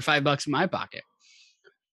 What's another $5 in my pocket?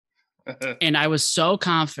 And I was so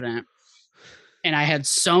confident, and I had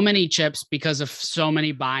so many chips because of so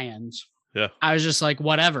many buy-ins. Yeah. I was just like,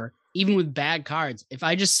 whatever, even with bad cards, if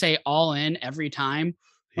I just say all in every time,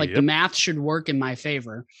 like the math should work in my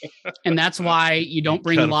favor. And that's why you don't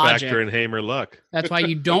bring logic. Factor in Hamer luck. That's why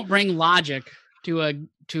you don't bring logic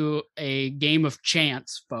to a game of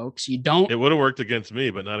chance, folks. You don't. It would have worked against me,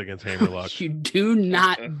 but not against Hamer luck. You do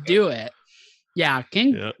not do it. Yeah,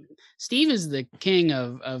 King. Yep. Steve is the king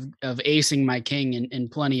of acing my king in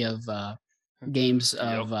plenty of games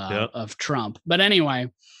of Trump. But anyway,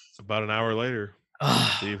 about an hour later,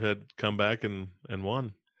 Steve had come back and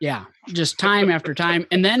won. Yeah, just time after time,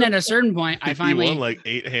 and then at a certain point, I finally won like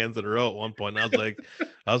 8 hands in a row at one point. And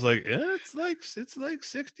I was like, yeah, it's like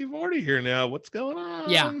 60-40 here now. What's going on?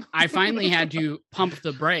 Yeah, I finally had to pump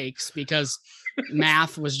the brakes because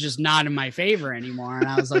math was just not in my favor anymore, and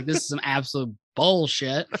I was like, this is some absolute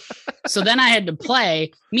bullshit. So then I had to play.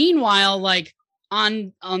 Meanwhile, like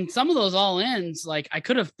on some of those all-ins, like I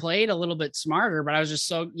could have played a little bit smarter, but I was just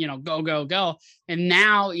so, go. And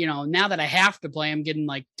now, now that I have to play, I'm getting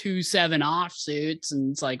like 2-7 offsuits,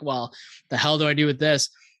 and it's like, well, the hell do I do with this?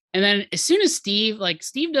 And then as soon as Steve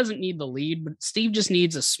doesn't need the lead, but Steve just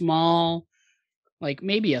needs a small, like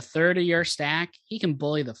maybe a third of your stack, he can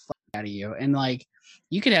bully the fuck out of you. And like,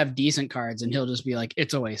 you could have decent cards and he'll just be like,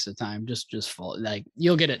 it's a waste of time. Just full, like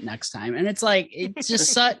you'll get it next time. And it's like, it's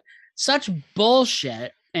just such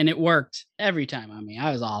bullshit. And it worked every time on me.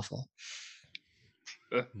 I was awful.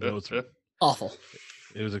 Awful.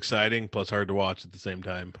 It was exciting plus hard to watch at the same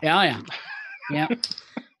time. Yeah.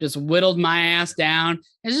 Just whittled my ass down.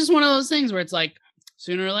 It's just one of those things where it's like,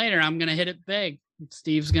 sooner or later, I'm going to hit it big.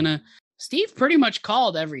 Steve pretty much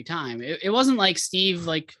called every time. It wasn't like Steve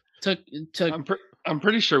like took. I'm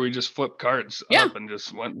pretty sure we just flipped cards up and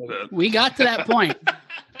just went with it. We got to that point.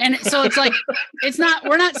 And so it's like,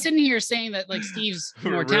 we're not sitting here saying that like Steve's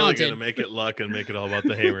more talented. We're really going to make it luck and make it all about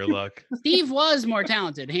the Hamer luck. Steve was more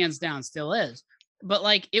talented, hands down, still is. But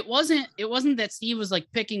like, it wasn't that Steve was like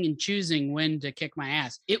picking and choosing when to kick my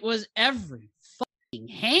ass. It was every fucking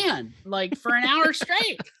hand, like for an hour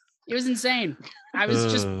straight. It was insane. I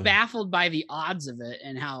was just baffled by the odds of it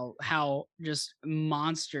and how just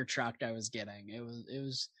monster trucked I was getting. It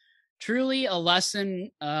was truly a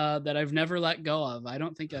lesson that I've never let go of. I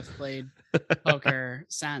don't think I've played poker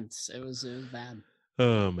since. It was bad.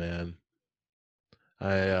 Oh man.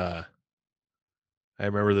 I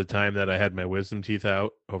remember the time that I had my wisdom teeth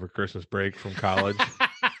out over Christmas break from college.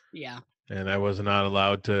 Yeah. And I was not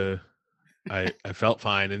allowed to. I felt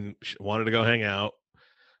fine and wanted to go hang out.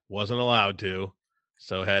 Wasn't allowed to,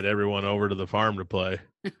 so had everyone over to the farm to play.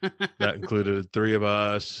 That included 3 of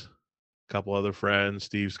us, a couple other friends.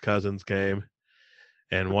 Steve's cousins came,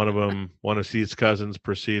 and one of Steve's cousins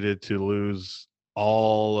proceeded to lose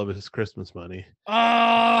all of his Christmas money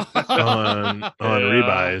on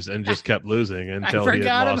rebuys and just kept losing until he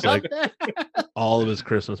had lost like all of his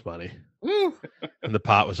Christmas money. And the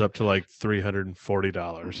pot was up to like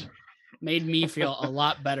 $340. Made me feel a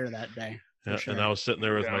lot better that day. Yeah, sure. And I was sitting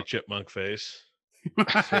there with my chipmunk face,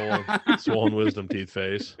 swollen wisdom teeth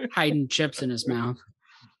face, hiding chips in his mouth.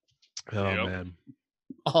 Oh man,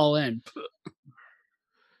 all in.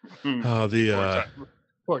 Oh,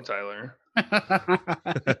 poor Tyler.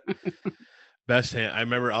 Best hand. I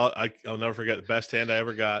remember. I'll never forget the best hand I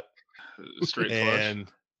ever got. Straight flush. And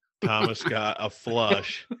Thomas got a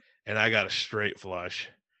flush, and I got a straight flush.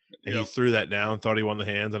 And he threw that down, thought he won the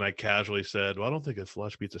hands, and I casually said, well, I don't think a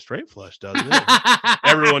flush beats a straight flush, does it?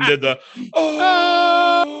 Everyone did the,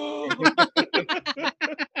 oh! Oh,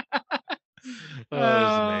 it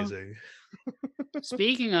was amazing.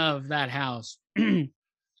 Speaking of that house,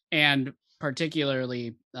 and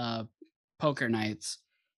particularly poker nights.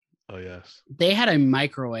 Oh, yes. They had a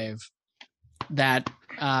microwave that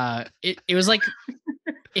it was like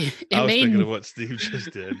I was thinking of what Steve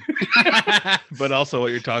just did. But also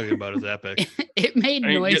what you're talking about is epic. It made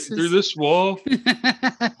noises. Get through this wall.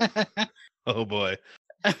 Oh boy.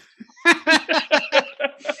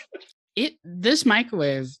 This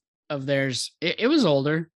microwave of theirs, it was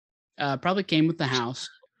older. Probably came with the house.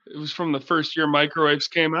 It was from the first year microwaves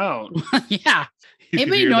came out. Yeah. You it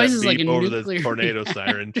made noises like a over nuclear the tornado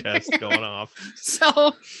siren chest going off.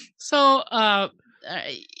 So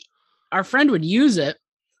our friend would use it.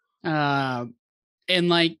 And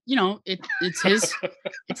like, it's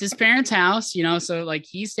his parents' house, so like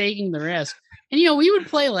he's taking the risk. And we would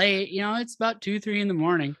play late, it's about 2-3 in the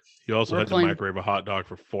morning. You also had to microwave a hot dog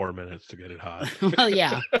for 4 minutes to get it hot. Well,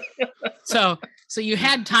 yeah. So you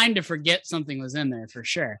had time to forget something was in there for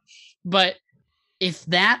sure. But if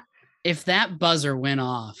that buzzer went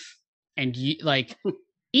off and you like,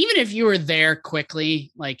 even if you were there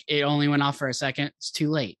quickly, like it only went off for a second, it's too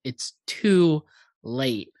late. It's too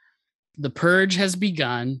late. The purge has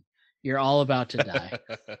begun. You're all about to die.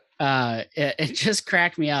 It just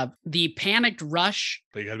cracked me up. The panicked rush.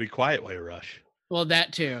 But you got to be quiet while you rush. Well,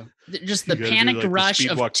 that too. Just the panicked rush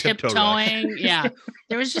of tiptoeing. Yeah.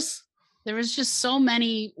 There was just so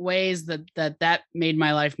many ways that made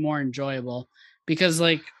my life more enjoyable because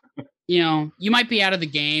like, you might be out of the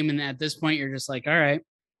game. And at this point you're just like, all right,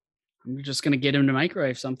 I'm just going to get him to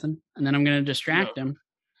microwave something and then I'm going to distract him.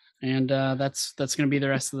 And that's going to be the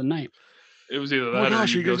rest of the night. It was either that. Oh my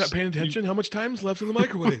gosh, you guys not paying attention? How much time's left in the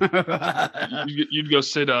microwave? You'd go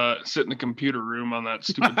sit in the computer room on that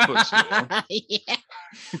stupid footstool. Yeah.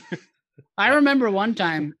 I remember one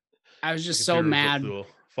time I was just so mad.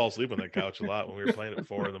 Fall asleep on that couch a lot when we were playing at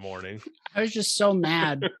 4 a.m. I was just so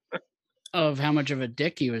mad of how much of a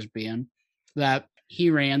dick he was being that he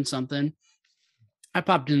ran something. I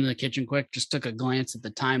popped into the kitchen quick, just took a glance at the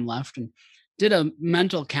time left and did a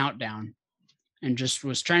mental countdown and just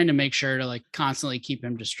was trying to make sure to like constantly keep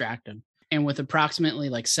him distracted. And with approximately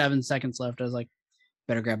like 7 seconds left, I was like,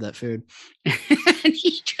 better grab that food. And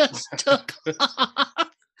he just took off.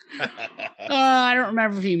 I don't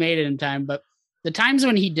remember if he made it in time, but the times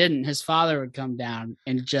when he didn't, his father would come down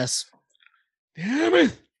and just, damn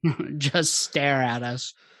it, just stare at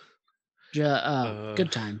us.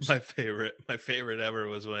 Good times. My favorite ever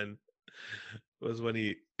was when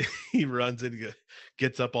he runs in,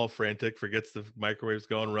 gets up all frantic, forgets the microwave's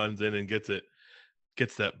going, runs in and gets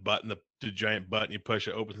that button, the giant button. You push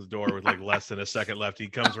it, opens the door with like less than a second left. He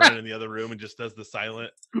comes running in the other room and just does the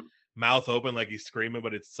silent mouth open like he's screaming,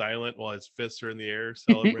 but it's silent while his fists are in the air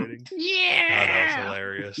celebrating. Yeah, that was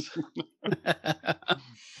hilarious.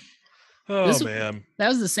 Oh man, that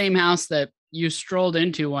was the same house that you strolled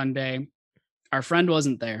into one day. Our friend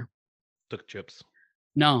wasn't there. Took chips.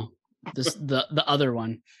 No, the other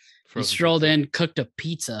one. He strolled in, cooked a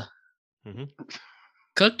pizza. Mm-hmm.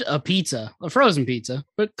 Cooked a pizza, a frozen pizza,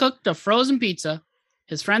 but cooked a frozen pizza.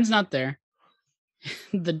 His friend's not there.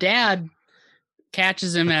 The dad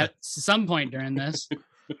catches him at some point during this.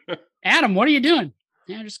 Adam, what are you doing?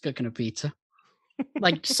 Yeah, just cooking a pizza.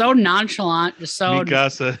 Like so nonchalant, just so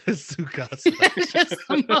Mikasa, Sukasa.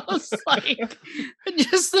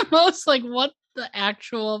 just the most like what the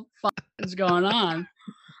actual fuck is going on?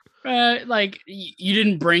 Like you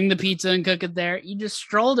didn't bring the pizza and cook it there. You just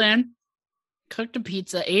strolled in, cooked a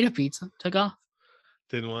pizza, ate a pizza, took off.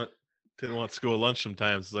 Didn't want school lunch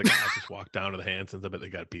sometimes. It's like I just walked down to the Hansons. I bet they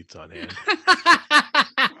got pizza on hand.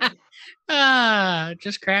 It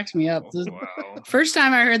just cracks me up. Wow. First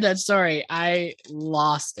time I heard that story, I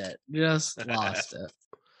lost it. Just lost it.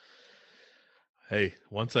 Hey,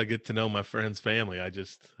 once I get to know my friend's family, I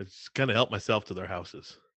just kind of help myself to their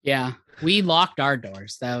houses. Yeah, we locked our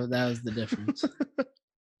doors. That was the difference.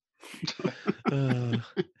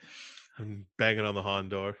 I'm banging on the Han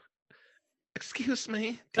door. Excuse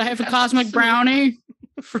me. Can I have a cosmic brownie?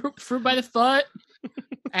 Fruit by the foot?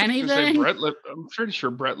 Anything? I'm pretty sure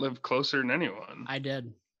Brett lived closer than anyone. I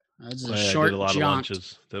did. That was a short did a lot jaunt. of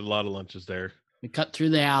lunches. Did a lot of lunches there. We cut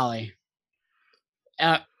through the alley.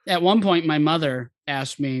 At one point, my mother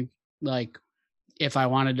asked me, like, if I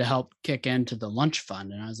wanted to help kick into the lunch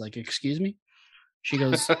fund. And I was like, excuse me? She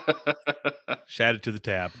goes... Shout it to the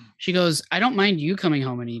tab. She goes, I don't mind you coming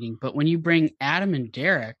home and eating, but when you bring Adam and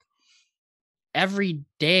Derek every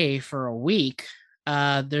day for a week...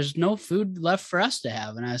 there's no food left for us to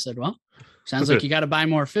have. And I said, well, sounds like you got to buy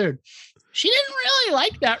more food. She didn't really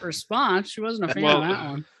like that response. She wasn't a fan of that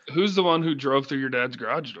one. Who's the one who drove through your dad's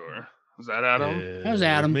garage door? Was that Adam? That was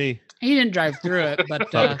Adam. Me. He didn't drive through it,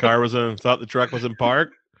 but thought the truck was in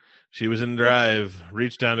park. She was in drive,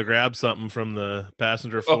 reached down to grab something from the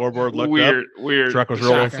passenger floorboard, looked up. Weird. Truck was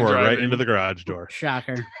rolling Shocker. forward right Driving. into the garage door.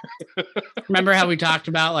 Shocker. Remember how we talked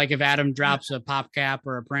about like if Adam drops a pop cap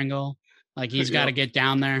or a Pringle, like he's got to get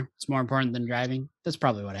down there. It's more important than driving. That's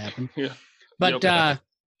probably what happened. Yeah. But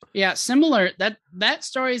yeah, similar. That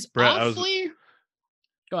story's Brett, awfully.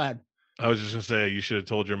 Go ahead. I was just gonna say you should have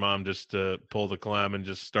told your mom just to pull the clam and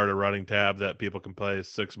just start a running tab that people can play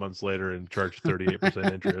 6 months later and charge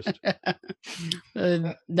 38% interest.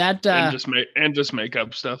 And just make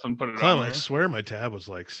up stuff and put it Clem, on. I swear my tab was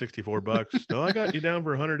like $64. No, I got you down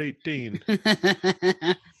for 118.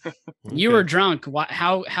 You were drunk.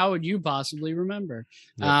 How would you possibly remember?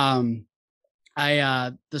 Yep.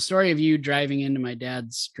 The story of you driving into my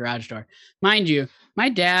dad's garage door. Mind you, my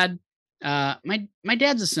dad, my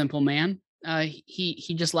dad's a simple man.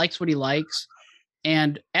 He just likes what he likes.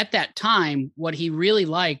 And at that time, what he really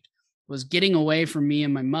liked was getting away from me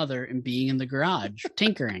and my mother and being in the garage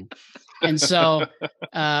tinkering. And so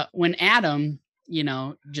when Adam,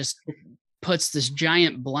 just puts this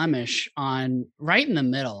giant blemish on right in the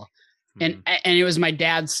middle, and it was my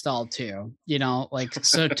dad's stall too,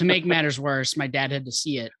 so to make matters worse, my dad had to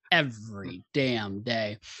see it every damn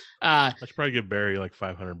day. I should probably give Barry like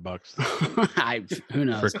 $500. Who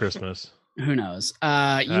knows? For Christmas. Who knows? You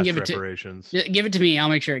can give reparations. Give it to me. I'll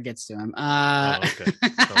make sure it gets to him. Okay. Sounds good.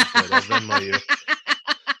 I'll Venmo you.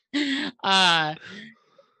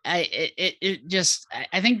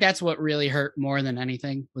 I think that's what really hurt more than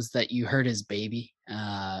anything was that you hurt his baby.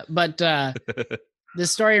 But this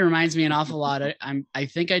story reminds me an awful lot. I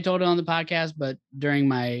think I told it on the podcast, but during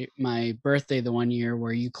my birthday the one year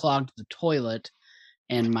where you clogged the toilet,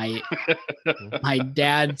 and my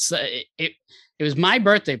dad's it was my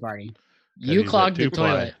birthday party. You clogged the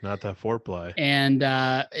toilet, not that 4-ply. And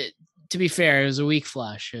to be fair, it was a weak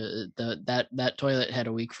flush. That toilet had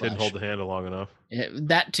a weak flush. Didn't hold the handle long enough.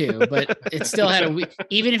 That too, but it still had a weak.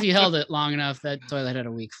 Even if you held it long enough, that toilet had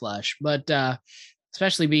a weak flush. But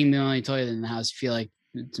especially being the only toilet in the house, you feel like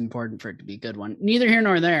it's important for it to be a good one. Neither here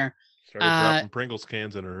nor there. Started dropping Pringles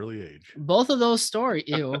cans at an early age. Both of those stories,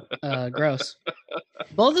 gross.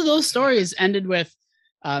 Both of those stories ended with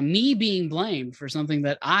me being blamed for something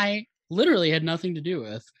that I literally had nothing to do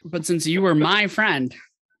with. But since you were my friend,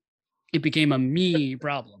 it became a me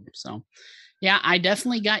problem. So, yeah, I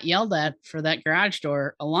definitely got yelled at for that garage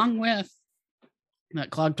door along with that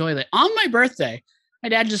clogged toilet on my birthday. My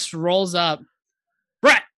dad just rolls up.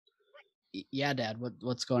 Brett. Yeah, Dad,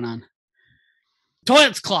 what's going on?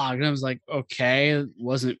 Toilet's clogged. And I was like, okay, it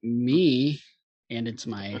wasn't me. And it's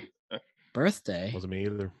my birthday. Wasn't me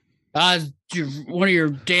either. One of your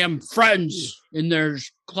damn friends in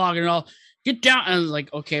there's clogging it all. Get down. And I was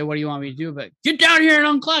like, okay, what do you want me to do? But get down here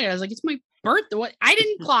and unclog it. I was like, it's my birthday. What? I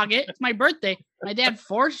didn't clog it. It's my birthday. My dad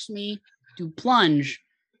forced me to plunge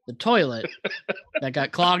the toilet that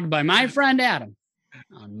got clogged by my friend Adam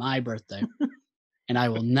on my birthday. And I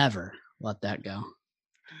will never let that go.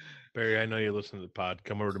 Barry, I know you listen to the pod.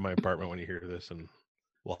 Come over to my apartment when you hear this and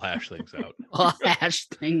we'll hash things out. We'll hash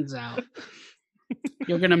things out.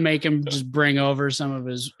 You're going to make him just bring over some of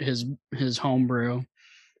his home brew.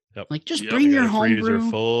 Yep. Like, just bring your home brew.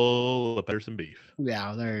 Freezer full of peppers and beef.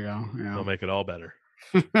 Yeah, there you go. Yeah. They'll make it all better.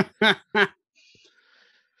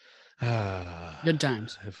 Good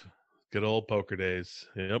times. Good old poker days.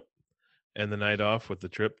 Yep. And the night off with the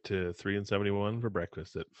trip to 3 and 71 for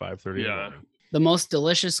breakfast at 5:30 in the morning. The most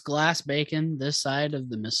delicious glass bacon this side of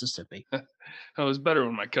the Mississippi. It was better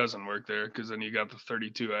when my cousin worked there because then you got the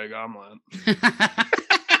 32 egg omelet.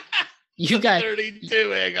 You guys,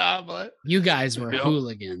 32 egg omelet. You guys were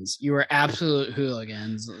hooligans. You were absolute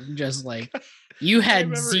hooligans. Just like you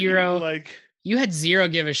had zero. You had zero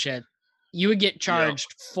give a shit. You would get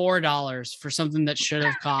charged $4 for something that should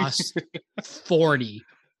have cost $40,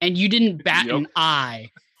 and you didn't bat an eye.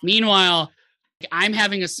 Meanwhile, I'm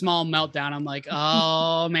having a small meltdown. I'm like,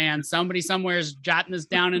 oh man, somebody somewhere is jotting this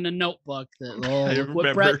down in a notebook. Look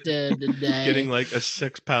what Brett did today. Getting like a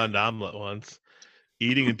 6-pound omelet once,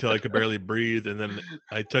 eating until I could barely breathe, and then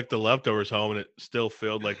I took the leftovers home, and it still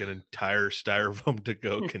filled like an entire styrofoam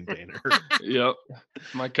to-go container. Yep,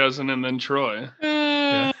 my cousin and then Troy.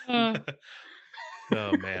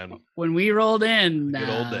 Oh man, when we rolled in, good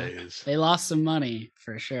old days. They lost some money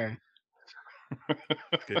for sure.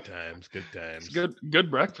 Good times. It's good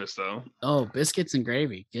breakfast though. Oh, biscuits and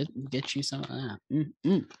gravy. Get you some of that.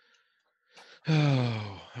 Mm-mm.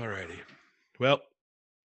 Oh, alrighty. Well,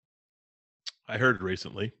 I heard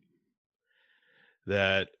recently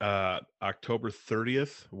that October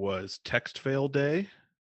 30th was Text Fail Day.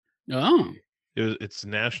 Oh. It's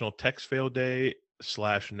National Text Fail Day.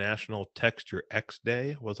 /National Text Your Ex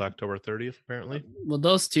Day was October 30th, apparently. Well,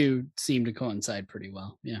 those two seem to coincide pretty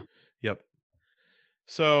well. Yeah. Yep.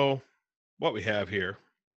 So what we have here.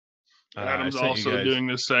 Adam's also doing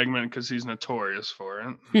this segment because he's notorious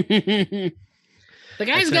for it. The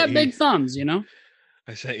guy's got big thumbs, you know?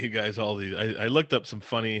 I sent you guys all these. I looked up some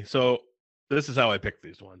funny. So this is how I picked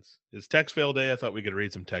these ones. It's text fail day. I thought we could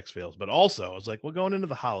read some text fails, but also I was like, we're going into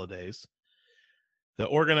the holidays. The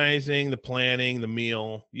organizing, the planning, the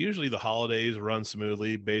meal. Usually the holidays run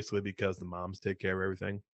smoothly, basically because the moms take care of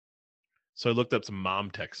everything. So I looked up some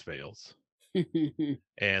mom text fails. And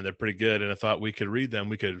they're pretty good, and I thought we could read them.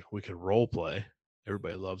 We could role play.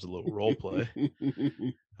 Everybody loves a little role play.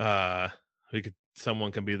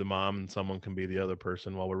 Someone can be the mom and someone can be the other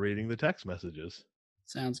person while we're reading the text messages.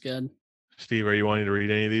 Sounds good. Steve, are you wanting to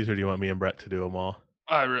read any of these, or do you want me and Brett to do them all?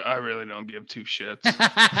 I really don't give two shits.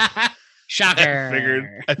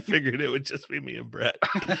 Shocker. I figured it would just be me and Brett.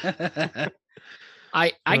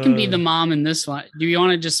 I can be the mom in this one. Do you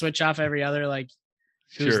want to just switch off every other, like,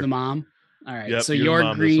 who's the mom? All right. Yep, so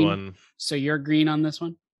you're green. So you're green on this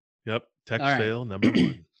one? Yep. Text fail number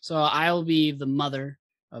 1. So I'll be the mother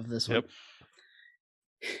of this one.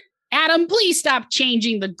 Adam, please stop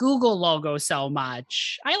changing the Google logo so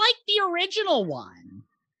much. I like the original one.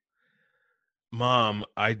 Mom,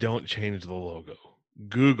 I don't change the logo.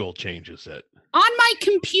 Google changes it. On my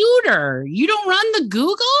computer. You don't run the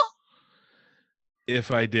Google? If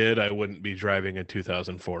I did, I wouldn't be driving a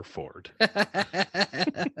 2004 Ford.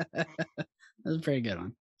 That's a pretty good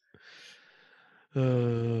one.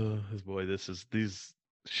 Boy, these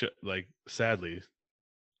sadly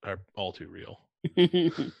are all too real.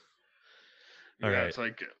 All right. It's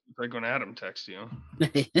like when Adam texts you.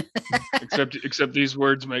 except these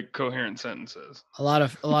words make coherent sentences. A lot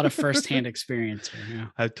of firsthand experience here. Yeah.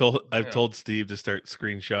 I've told Steve to start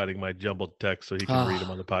screenshotting my jumbled text so he can read them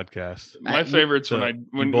on the podcast. My favorite's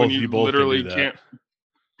when you literally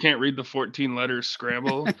can't read the 14 letters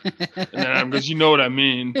scramble, and then Adam goes, "You know what I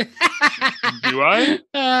mean?" Do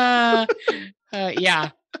I? Yeah.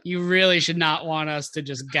 You really should not want us to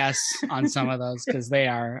just guess on some of those because they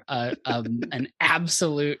are an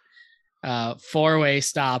absolute 4-way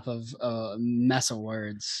stop of a mess of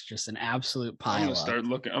words. Just an absolute pile. I'm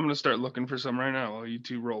gonna start looking for some right now while you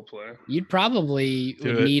two role play. You'd probably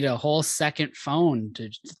need a whole second phone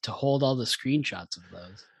to hold all the screenshots of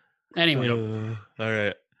those. Anyway, all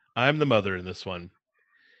right. I'm the mother in this one.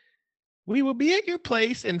 We will be at your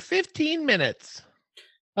place in 15 minutes.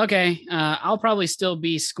 Okay, I'll probably still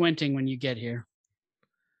be squinting when you get here.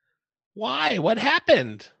 Why? What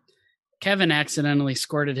happened? Kevin accidentally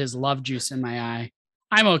squirted his love juice in my eye.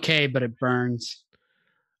 I'm okay, but it burns.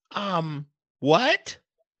 What?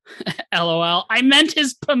 LOL. I meant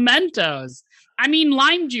his pimentos. I mean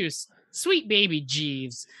lime juice. Sweet baby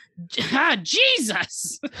Jeeves.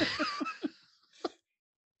 Jesus.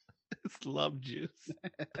 It's love juice.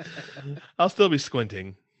 I'll still be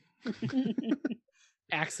squinting.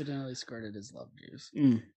 Accidentally squirted his love juice.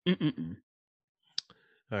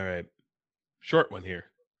 All right. Short one here.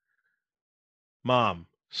 Mom,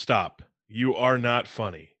 stop. You are not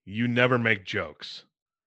funny. You never make jokes.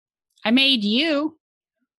 I made you.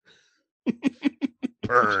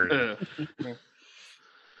 Burn.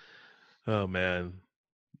 Oh, man.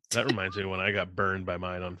 That reminds me when I got burned by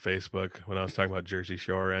mine on Facebook when I was talking about Jersey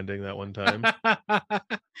Shore ending that one time.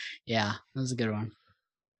 Yeah, that was a good one.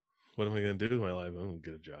 What am I going to do with my life? I'm going to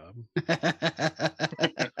get a job.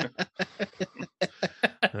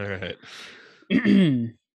 All right.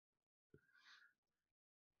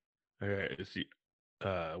 All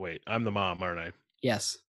right. Wait, I'm the mom, aren't I?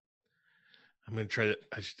 Yes. I'm going to try to.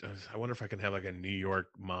 I wonder if I can have like a New York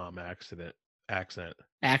mom accent.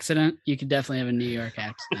 Accident? You could definitely have a New York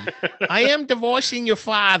accent. I am divorcing your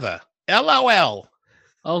father. LOL.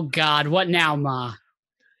 Oh, God. What now, Ma?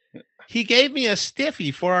 He gave me a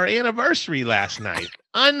stiffy for our anniversary last night.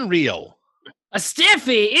 Unreal. A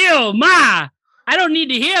stiffy? Ew, Ma. I don't need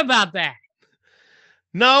to hear about that.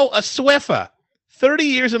 No, a Swiffer. 30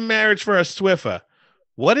 years of marriage for a Swiffer.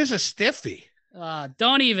 What is a stiffy?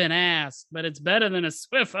 Don't even ask, but it's better than a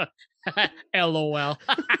Swiffer. LOL.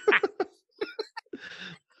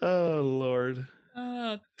 Oh, Lord.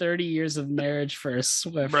 30 years of marriage for a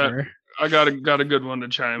Swiffer. Brett, I got a good one to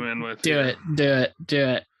chime in with. Do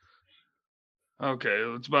it. Okay,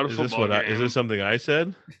 it's about a football game. Is this something I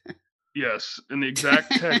said? Yes, and the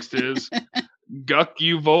exact text is "Guck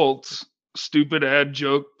you volts, stupid ad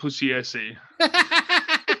joke pussy essay."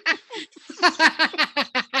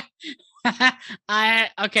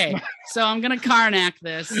 Okay, so I'm gonna Karnak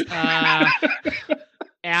this.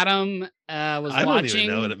 Adam was I watching. don't even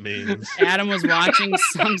know what it means. Adam was watching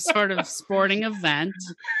some sort of sporting event.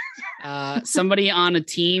 Somebody on a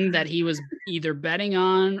team that he was either betting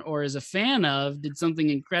on or is a fan of did something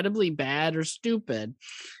incredibly bad or stupid,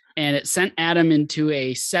 and it sent Adam into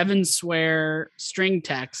a 7-swear string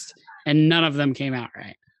text, and none of them came out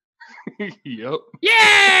right. Yep.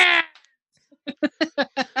 Yeah.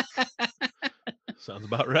 Sounds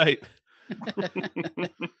about right.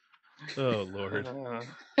 Oh, Lord. All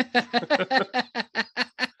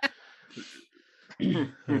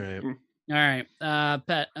right.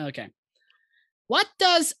 Pet. Okay. What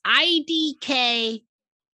does IDKLY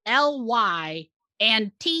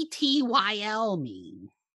and TTYL mean?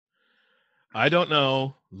 I don't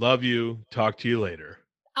know. Love you. Talk to you later.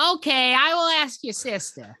 Okay, I will ask your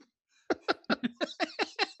sister.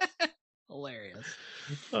 Hilarious.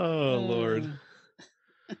 Oh, Lord.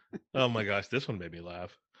 Oh my gosh, this one made me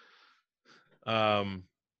laugh. Am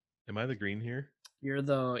I the green here? You're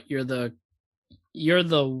the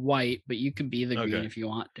white, but you can be the green if you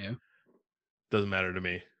want to. Doesn't matter to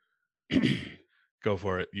me. Go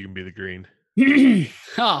for it. You can be the green.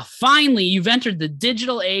 Oh, finally, you've entered the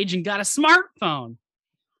digital age and got a smartphone.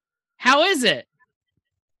 How is it?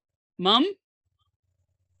 Mom?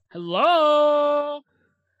 Hello?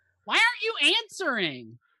 Why aren't you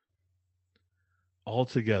answering?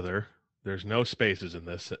 Altogether, there's no spaces in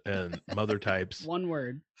this, and mother types. One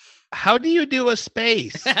word. How do you do a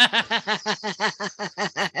space? The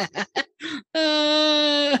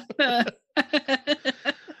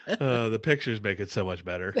pictures make it so much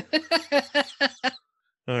better.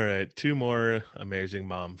 All right, 2 more amazing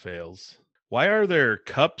mom fails. Why are there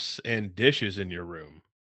cups and dishes in your room?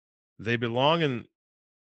 They belong in...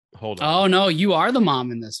 Hold on. Oh, no, you are the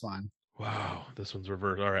mom in this one. Wow, this one's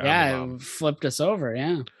reversed. All right. Yeah, it flipped us over.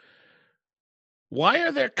 Yeah. Why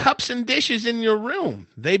are there cups and dishes in your room?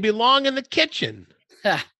 They belong in the kitchen.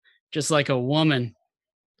 Just like a woman.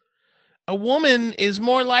 A woman is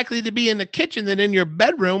more likely to be in the kitchen than in your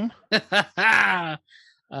bedroom.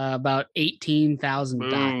 About 18,000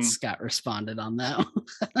 dots got responded on that one.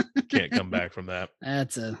 Can't come back from that.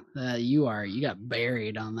 That's you got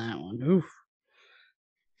buried on that one. Oof.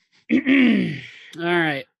 All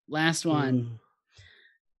right. Last one.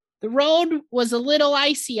 The road was a little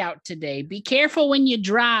icy out today. Be careful when you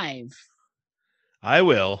drive. I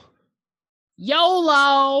will.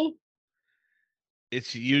 YOLO.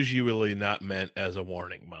 It's usually not meant as a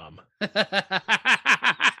warning, Mom.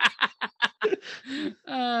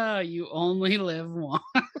 You only live once.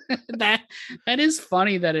 That is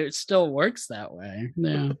funny that it still works that way.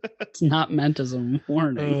 Yeah, it's not meant as a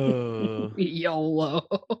warning. YOLO.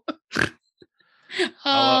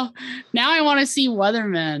 Now I want to see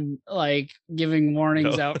weathermen like giving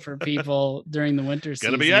warnings out for people during the winter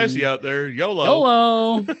season. Gotta be icy out there. YOLO.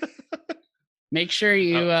 YOLO. Make sure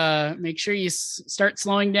you start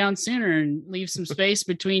slowing down sooner and leave some space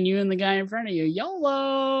between you and the guy in front of you.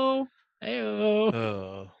 YOLO.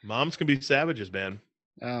 Hey-o. Moms can be savages, man.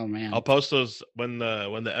 Oh man. I'll post those when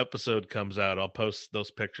the episode comes out. I'll post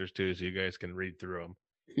those pictures too, so you guys can read through them.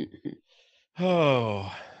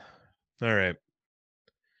 Oh, all right.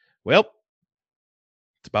 Well,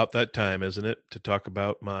 it's about that time, isn't it, to talk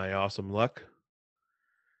about my awesome luck?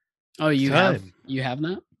 Oh, you have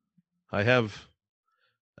that? I have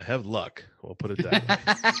luck. We'll put it that way.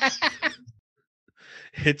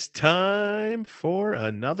 It's time for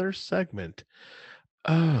another segment.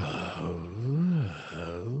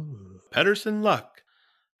 Pedersen Luck.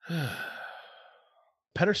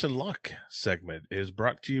 Pedersen Luck segment is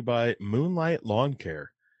brought to you by Moonlight Lawn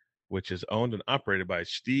Care, which is owned and operated by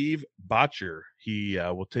Steve Botcher. He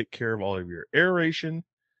will take care of all of your aeration,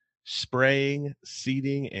 spraying,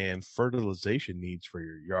 seeding, and fertilization needs for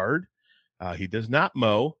your yard. He does not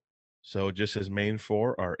mow, so just his main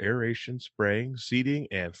 4 are aeration, spraying, seeding,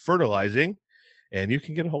 and fertilizing. And you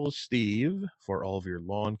can get a hold of Steve for all of your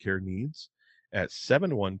lawn care needs at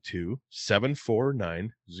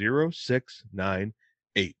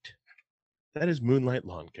 712-749-0698. That is Moonlight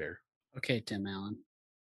Lawn Care. Okay, Tim Allen.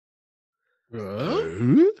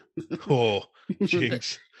 Oh,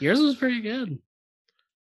 jinx. Yours was pretty good.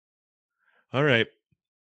 All right.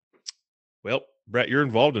 Well, Brett, you're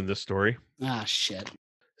involved in this story. Ah, shit.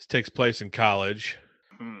 This takes place in college.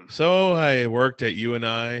 So I worked at UNI.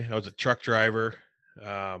 I was a truck driver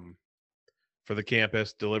for the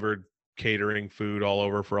campus, delivered catering food all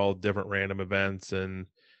over for all different random events and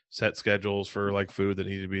set schedules for like food that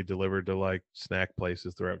needed to be delivered to like snack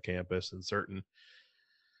places throughout campus and certain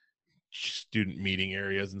student meeting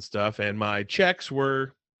areas and stuff. And my checks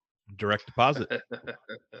were direct deposit. Set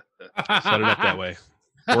it up that way.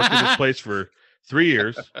 Worked at this place for 3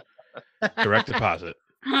 years, direct deposit.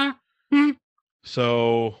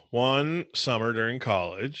 So one summer during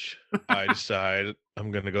college, I decided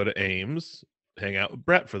I'm going to go to Ames, hang out with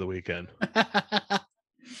Brett for the weekend.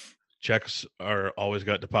 Checks are always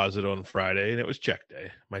got deposited on Friday, and it was check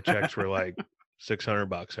day. My checks were like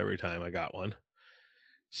 $600 every time I got one.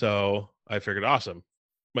 So I figured, awesome.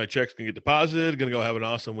 My checks can get deposited. Going to go have an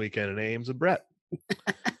awesome weekend in Ames with Brett.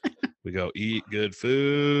 We go eat good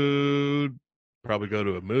food, probably go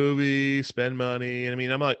to a movie, spend money. I mean,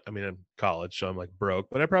 I'm college, so I'm like broke,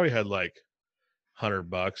 but I probably had like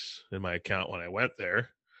 $100 in my account when I went there.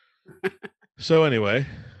 So anyway,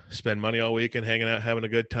 spend money all weekend, hanging out, having a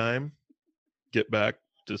good time. Get back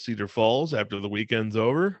to Cedar Falls after the weekend's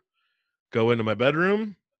over. Go into my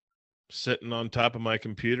bedroom. Sitting on top of my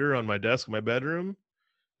computer on my desk in my bedroom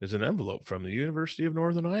is an envelope from the University of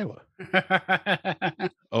Northern Iowa.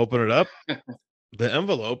 Open it up. The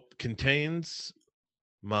envelope contains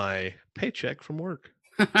my paycheck from work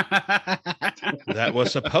that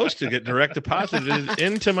was supposed to get direct deposited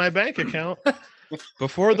into my bank account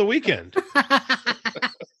before the weekend.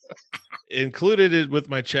 Included it with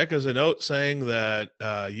my check as a note saying that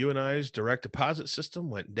UNI's direct deposit system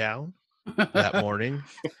went down that morning.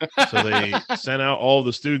 So they sent out all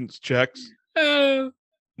the students' checks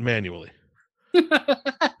manually.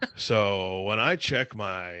 So when I check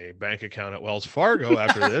my bank account at Wells Fargo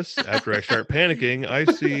after this, after I start panicking, I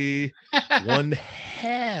see one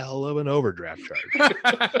hell of an overdraft charge.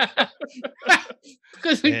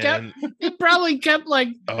 Because it probably kept like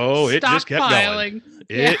it just kept going.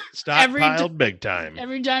 It stockpiled big time.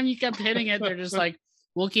 Every time you kept hitting it, they're just like,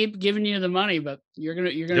 "We'll keep giving you the money, but you're gonna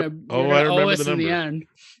I owe us the in the end."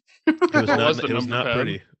 It was not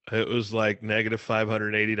pretty. It was like negative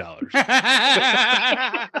 $580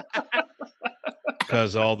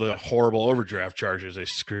 because all the horrible overdraft charges they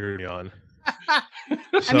screwed me on.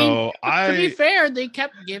 So to be fair, they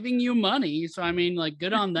kept giving you money, so I mean, like,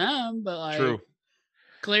 good on them. But like, true.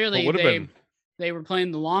 Clearly, they were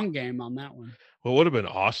playing the long game on that one. What would have been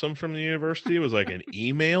awesome from the university was like an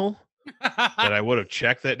email that I would have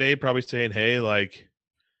checked that day, probably saying, "Hey, like,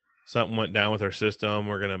 something went down with our system.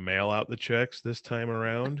 We're going to mail out the checks this time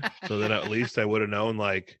around." So that at least I would have known,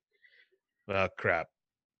 like, well, crap,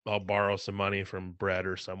 I'll borrow some money from Brett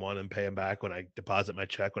or someone and pay him back when I deposit my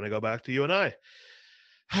check when I go back to UNI.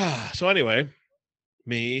 So anyway,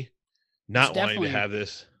 me not wanting to have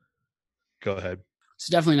this. Go ahead. It's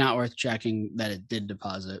definitely not worth checking that it did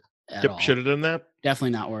deposit at all. Should have done that. Definitely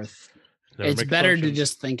not worth. It's better to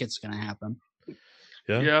just think it's going to happen.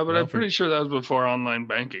 Yeah, but I'm pretty sure that was before online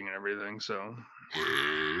banking and everything. So,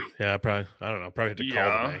 yeah, probably. I don't know. Probably had to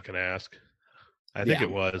call the bank and ask. I think it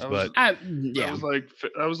was, but that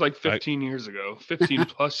was like 15 years ago, 15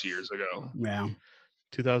 plus years ago. Yeah,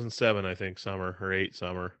 2007, I think, summer or 8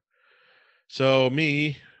 summer. So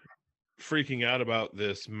me freaking out about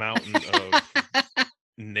this mountain of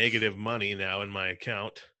negative money now in my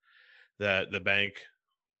account that the bank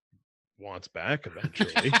wants back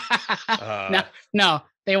eventually. No,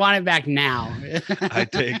 they want it back now.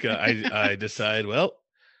 I decide, well,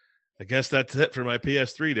 I guess that's it for my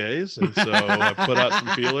PS3 days. And so I put out some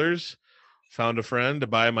feelers, found a friend to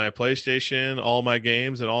buy my PlayStation, all my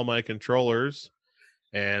games and all my controllers.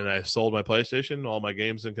 And I sold my PlayStation, all my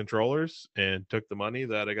games and controllers, and took the money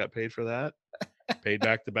that I got paid for that, paid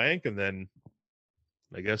back the bank, and then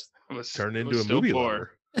I guess turned into a movie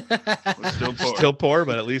lover. Still poor,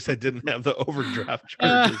 but at least I didn't have the overdraft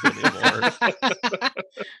charges anymore.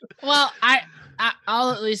 Well,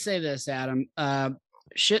 I'll at least say this, Adam.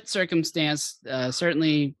 Shit circumstance,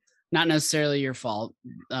 certainly not necessarily your fault.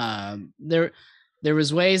 There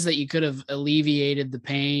was ways that you could have alleviated the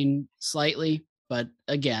pain slightly, but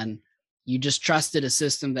again, you just trusted a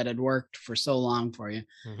system that had worked for so long for you.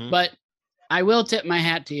 Mm-hmm. But I will tip my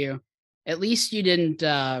hat to you. At least you didn't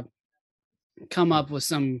come up with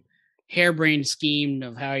some harebrained scheme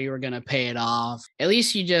of how you were going to pay it off. At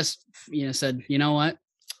least you just, said, you know what,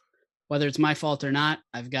 whether it's my fault or not,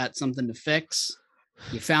 I've got something to fix.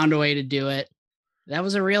 You found a way to do it. That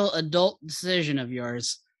was a real adult decision of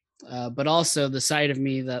yours. But also the side of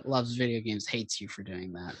me that loves video games hates you for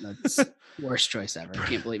doing that. That's the worst choice ever. I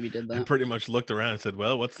can't believe you did that. I pretty much looked around and said,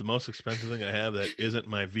 well, what's the most expensive thing I have that isn't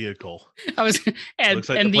my vehicle? Looks like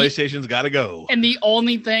the PlayStation's got to go. And the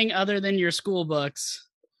only thing other than your school books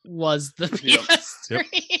was the PS3.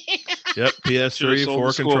 Yep. PS3,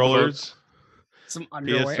 4 controllers. Some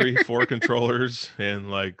underwear. PS3, 4 controllers,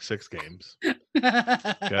 and like 6 games.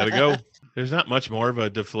 Gotta go. There's not much more of a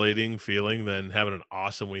deflating feeling than having an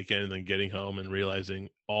awesome weekend and then getting home and realizing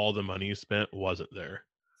all the money you spent wasn't there.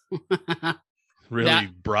 really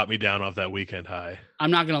brought me down off that weekend high.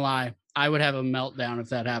 I'm not going to lie. I would have a meltdown if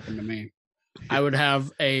that happened to me. I would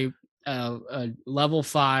have a level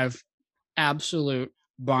 5 absolute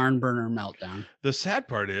barn burner meltdown. The sad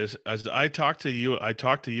part is, as I talked to you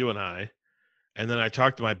and then I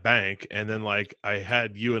talked to my bank, and then like I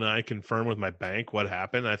had you and I confirm with my bank what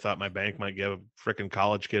happened. I thought my bank might give a freaking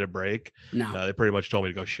college kid a break. No, they pretty much told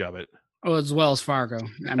me to go shove it. Oh, it's Wells Fargo.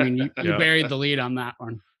 I mean, you buried the lead on that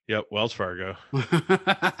one. Yep, Wells Fargo.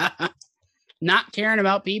 Not caring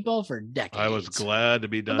about people for decades. I was glad to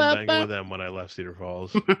be done banging with them when I left Cedar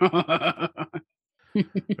Falls. All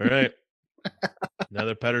right.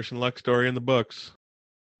 Another Pedersen luck story in the books.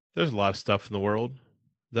 There's a lot of stuff in the world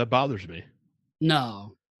that bothers me.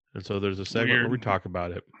 No. And so there's a segment where we talk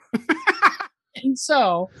about it. And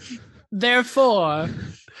so, therefore,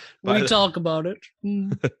 we talk about it.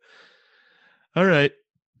 All right.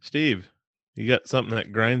 Steve, you got something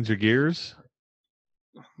that grinds your gears?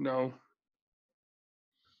 No.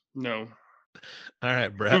 All right,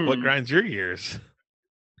 Brett, what grinds your gears?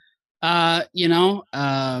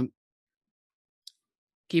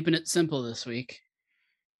 Keeping it simple this week.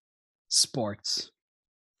 Sports.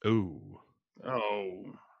 Ooh. Oh.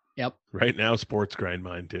 Yep. Right now, sports grind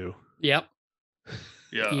mine too. Yep.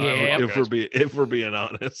 Yeah. If we're being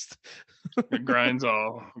honest, it grinds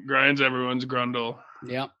everyone's grundle.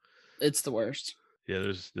 Yep. It's the worst.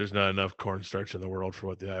 Yeah, there's not enough cornstarch in the world for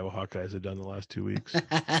what the Iowa Hawkeyes have done the last 2 weeks.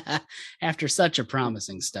 After such a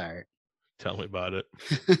promising start. Tell me about it.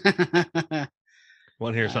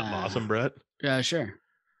 Want to hear something awesome, Brett? Yeah, sure.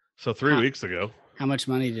 So 3 weeks ago. How much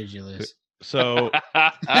money did you lose? So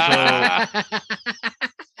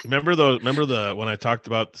remember when I talked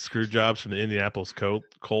about the screw jobs from the Indianapolis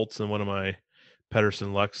Colts in one of my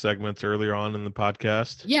Pedersen luck segments earlier on in the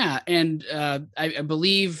podcast? Yeah, and I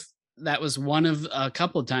believe that was one of a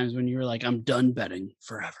couple of times when you were like, I'm done betting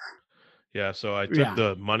forever. Yeah, so I took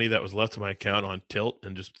the money that was left in my account on tilt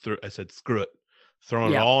and just I said, screw it.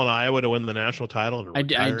 Throwing it all in Iowa to win the national title and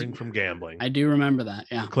retiring from gambling. I do remember that,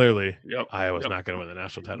 yeah. Clearly, Iowa's not going to win the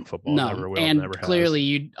national title in football. No, never will, and never clearly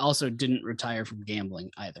you also didn't retire from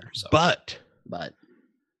gambling either. So. But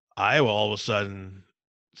Iowa all of a sudden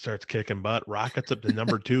starts kicking butt, rockets up to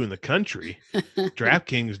number 2 in the country.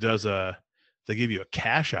 DraftKings they give you a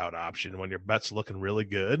cash out option when your bet's looking really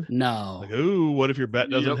good. No. Like, ooh, what if your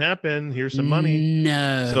bet doesn't happen? Here's some money.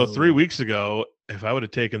 No. So 3 weeks ago, if I would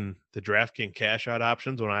have taken the DraftKings cash out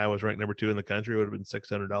options when I was ranked number 2 in the country, it would have been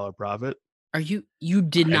 $600 profit. Are you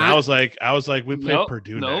did and not? I was like, we play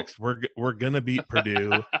Purdue next. We're gonna beat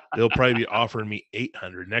Purdue. They'll probably be offering me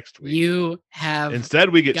 $800 next week.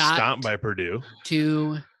 Instead we get stomped by Purdue.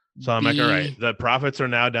 So I'm like, all right, the profits are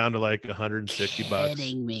now down to like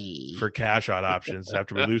 $160 for cash out options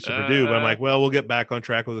after we lose to Purdue. But I'm like, well, we'll get back on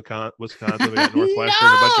track with Wisconsin. We got Northwestern,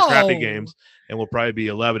 a bunch of crappy games, and we'll probably be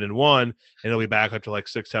 11-1, and it'll be back up to like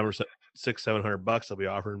 $600-700 they'll be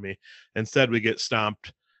offering me. Instead, we get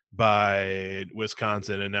stomped by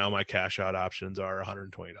Wisconsin, and now my cash out options are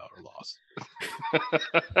 $120 loss.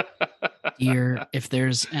 Dear, if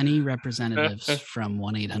there's any representatives from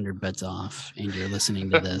 1-800-BETS-OFF and you're listening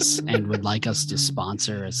to this and would like us to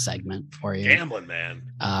sponsor a segment for you, gambling, man,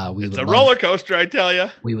 it's a roller coaster, I tell you.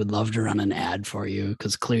 We would love to run an ad for you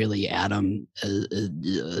because clearly Adam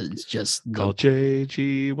is just call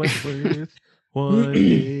JG Wentworth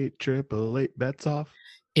 1-888-BETS-OFF.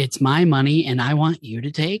 It's my money and I want you to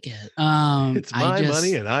take it. It's my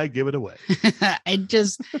money and I give it away. I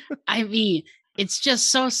mean, it's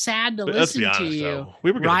just so sad to listen to you. Though.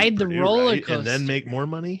 We were ride the roller coaster and then make more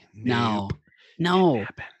money. No.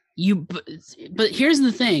 But here's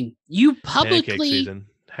the thing: you publicly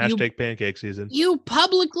pancake season. You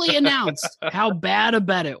publicly announced how bad a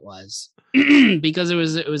bet it was because it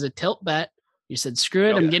was a tilt bet. You said, screw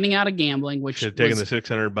it, I'm getting out of gambling, which should have taken the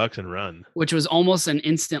 $600 and run. Which was almost an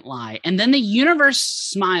instant lie. And then the universe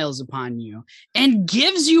smiles upon you and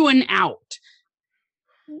gives you an out.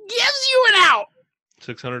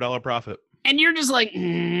 $600 profit. And you're just like,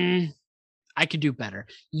 I could do better.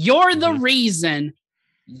 You're the reason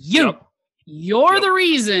the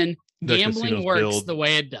reason gambling works the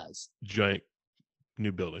way it does. Giant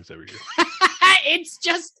new buildings every year. It's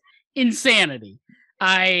just insanity.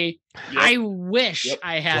 I wish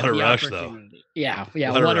I had the opportunity. Yeah.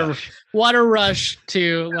 What a rush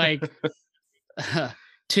to like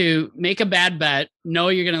to make a bad bet, know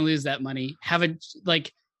you're going to lose that money,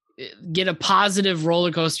 get a positive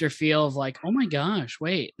roller coaster feel of like, oh my gosh,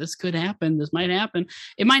 wait, this could happen. This might happen.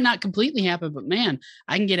 It might not completely happen, but man,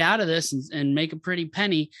 I can get out of this and make a pretty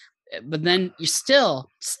penny. But then you're still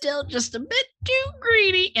just a bit too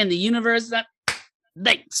greedy, and the universe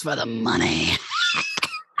thanks for the money.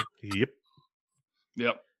 Yep.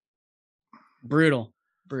 Brutal.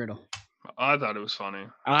 I thought it was funny.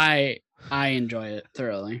 I enjoy it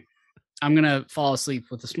thoroughly. I'm gonna fall asleep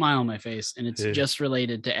with a smile on my face, and it's just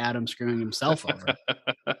related to Adam screwing himself over.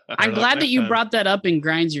 I'm glad that you brought that up in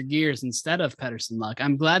Grinds Your Gears instead of Pedersen Luck.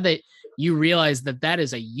 I'm glad that you realized that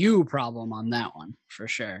is a you problem on that one for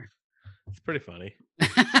sure. It's pretty funny.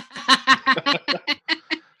 I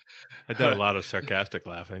did a lot of sarcastic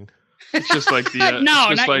laughing. It's just like the no,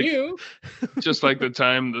 not like, you. Just like the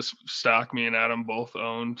time the stock me and Adam both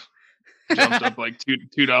owned jumped up like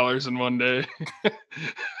 $2 in one day.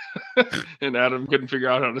 And Adam couldn't figure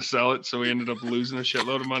out how to sell it, so he ended up losing a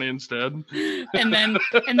shitload of money instead. And then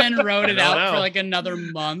rode it out for like another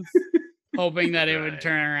month, hoping that it would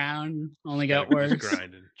turn around. Only got worse.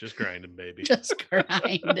 Just grinding, baby. Just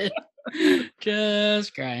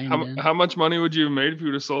grinding. How much money would you have made if you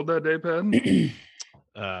would have sold that day, Pat?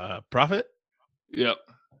 Profit? Yep.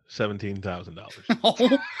 $17,000.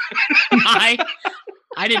 Oh my!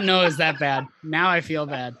 I didn't know it was that bad. Now I feel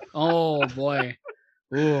bad. Oh boy.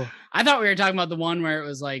 Ooh. I thought we were talking about the one where it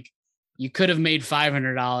was like you could have made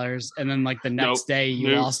 $500 and then like the next day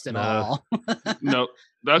you lost it all. Nope.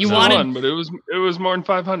 That's the one, but it was more than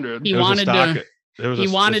 500. He wanted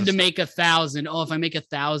to make 1,000. Oh, if I make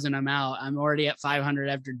 1,000, I'm out. I'm already at 500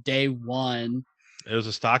 after day one. It was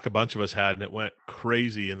a stock a bunch of us had, and it went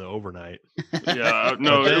crazy in the overnight. Yeah,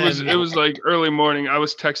 no, it was like early morning. I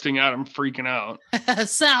was texting Adam, freaking out.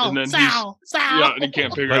 Sell. Yeah, and he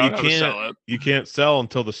can't figure out how to sell it. You can't sell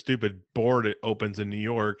until the stupid board opens in New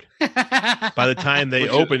York. By the time they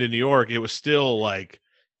opened in New York, it was still like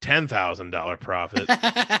 $10,000 profit.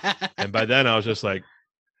 And by then, I was just like,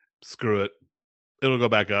 screw it. It'll go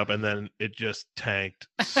back up. And then it just tanked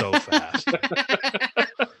so fast.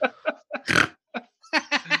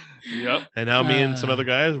 Yep. And now me and some other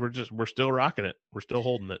guys, we're still rocking it. We're still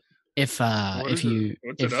holding it. What's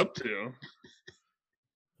it up to?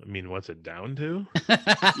 I mean, what's it down to?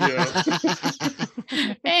 Yeah.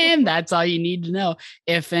 And that's all you need to know.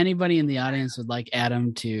 If anybody in the audience would like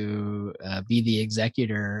Adam to be the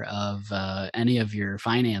executor of any of your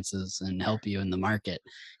finances and help you in the market,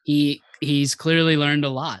 he's clearly learned a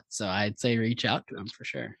lot. So I'd say reach out to him for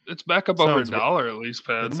sure. It's back up over $1 at least,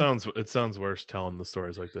 Pat. It sounds worse telling the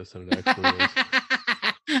stories like this than it actually is.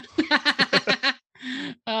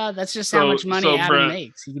 That's just how much money Adam Brett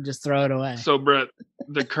makes. You can just throw it away. So Brett,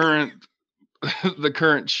 the current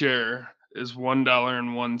share is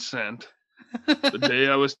 $1.01. The day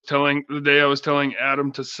I was telling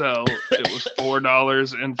Adam to sell, it was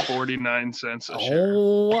 $4.49 a share.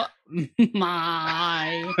 Oh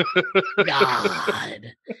my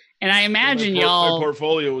God! And I imagine my y'all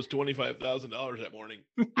portfolio was $25,000 that morning.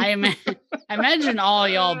 I imagine all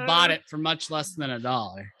y'all bought it for much less than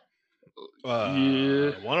 $1.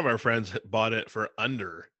 One of our friends bought it for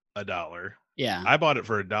under $1. Yeah, I bought it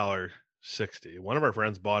for $1.60. One of our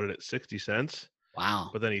friends bought it at 60 cents. Wow!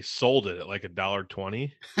 But then he sold it at like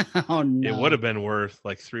 $1.20. Oh no! It would have been worth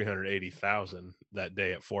like $380,000 that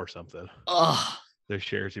day at 4 something. Oh, the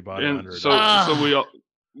shares he bought under $1. So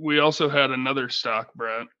we also had another stock,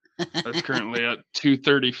 Brett, that's currently at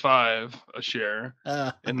 $2.35 a share.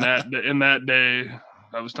 And that day,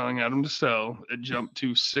 I was telling Adam to sell. It jumped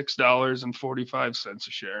to $6.45 a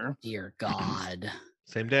share. Dear God!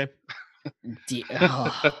 Same day.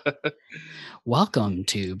 Welcome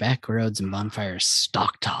to Backroads and Bonfires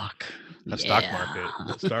Stock Talk. The stock market.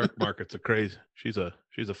 The stock market's a crazy. She's a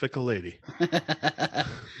fickle lady. Let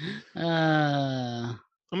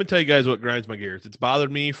me tell you guys what grinds my gears. It's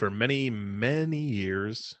bothered me for many, many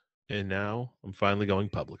years, and now I'm finally going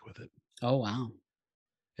public with it. Oh wow!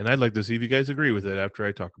 And I'd like to see if you guys agree with it after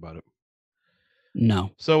I talk about it.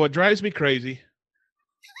 No. So what drives me crazy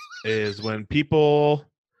is when people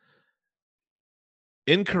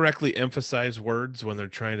incorrectly emphasize words when they're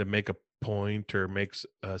trying to make a point or makes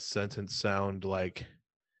a sentence sound like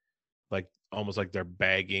almost like they're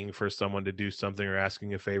begging for someone to do something or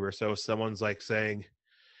asking a favor. So if someone's like saying,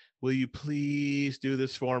 will you please do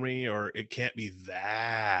this for me? Or it can't be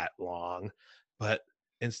that long, but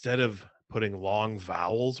instead of putting long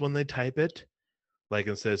vowels when they type it, like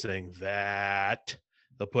instead of saying that,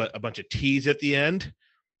 they'll put a bunch of T's at the end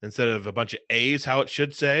instead of a bunch of A's, how it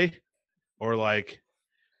should say. Or like,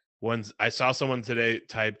 I saw someone today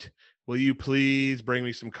typed, will you please bring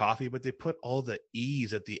me some coffee? But they put all the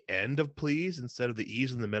E's at the end of please instead of the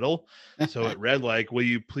E's in the middle. So it read like, will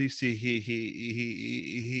you please see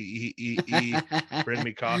bring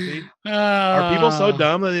me coffee? Are people so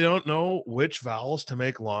dumb that they don't know which vowels to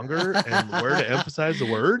make longer and where to emphasize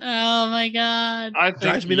the word? Oh my God. I think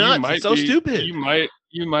drives me nuts. It's so stupid.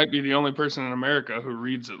 You might be the only person in America who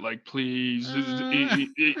reads it like, please.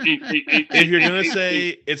 If you're going to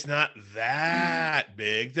say it's not that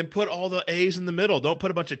big, then put all the A's in the middle. Don't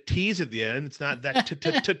put a bunch of T's at the end. It's not that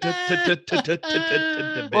big.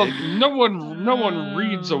 Well, no one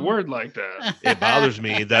reads a word like that. It bothers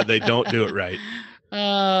me that they don't do it right.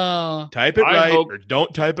 Oh. Type it right or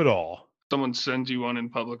don't type at all. Someone sends you one in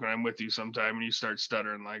public when I'm with you sometime and you start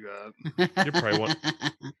stuttering like that. You're probably one.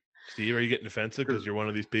 Steve, are you getting defensive because you're one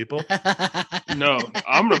of these people? No,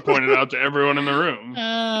 I'm gonna point it out to everyone in the room,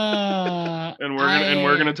 and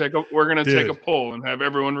we're gonna take a poll and have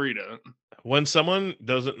everyone read it. When someone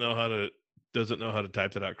doesn't know how to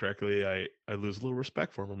type that out correctly, I lose a little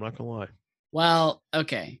respect for them. I'm not gonna lie. Well,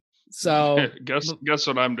 okay. So guess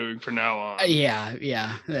what I'm doing from now on. Yeah.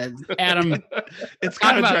 Adam, it's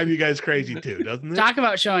gotta drive you guys crazy too, doesn't it? Talk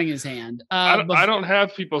about showing his hand. I don't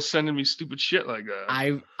have people sending me stupid shit like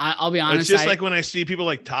that. I'll be honest. It's just like when I see people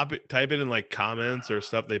like type it in like comments or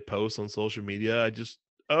stuff they post on social media.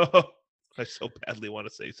 I so badly want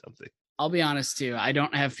to say something. I'll be honest too. I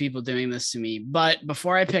don't have people doing this to me. But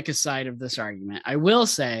before I pick a side of this argument, I will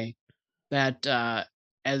say that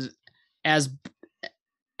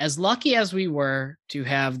as lucky as we were to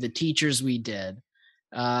have the teachers we did,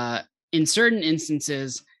 in certain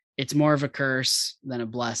instances, it's more of a curse than a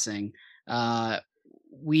blessing. A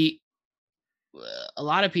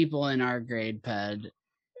lot of people in our grade ped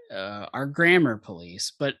are grammar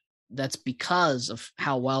police, but that's because of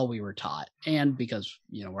how well we were taught and because,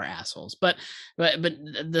 we're assholes. But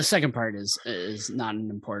the second part is not an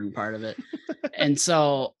important part of it. And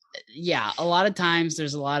so, yeah, a lot of times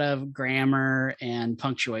there's a lot of grammar and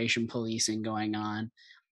punctuation policing going on.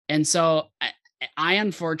 And so I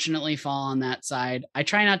unfortunately fall on that side. I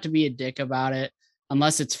try not to be a dick about it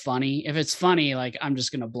unless it's funny. If it's funny, like I'm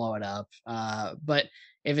just going to blow it up. But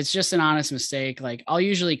if it's just an honest mistake, like I'll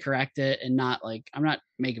usually correct it and not like, I'm not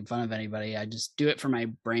making fun of anybody. I just do it for my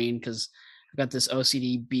brain because I've got this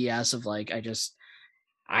OCD BS of like,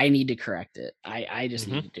 I need to correct it. I just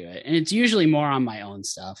need to do it. And it's usually more on my own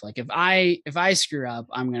stuff. Like if I screw up,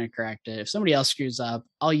 I'm going to correct it. If somebody else screws up,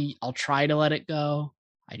 I'll try to let it go.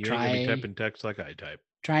 You're going to be typing text like I type.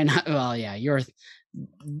 Try not. Well, yeah,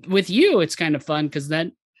 with you, it's kind of fun because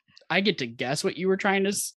then I get to guess what you were trying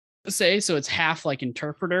to say. So it's half like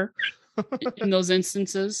interpreter in those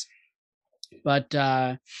instances. But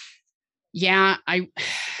yeah, I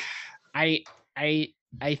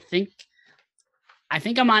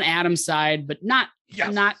think I'm on Adam's side, but not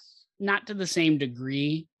to the same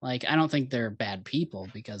degree. Like, I don't think they're bad people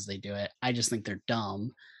because they do it. I just think they're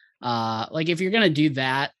dumb. Like if you're going to do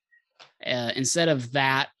that, instead of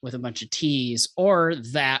that with a bunch of T's or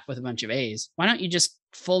that with a bunch of A's, why don't you just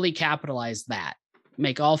fully capitalize that?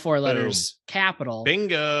 Make all four letters capital.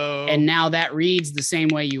 Bingo. And now that reads the same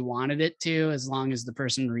way you wanted it to, as long as the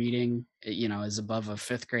person reading, is above a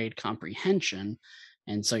 5th grade comprehension.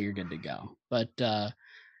 And so you're good to go. But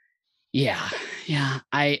yeah,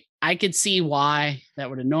 I could see why that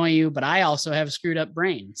would annoy you, but I also have a screwed up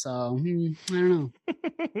brain. So I don't know.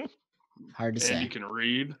 Hard to say. And you can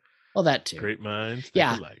read. Well, that too. Great minds.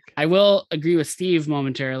 Yeah. I will agree with Steve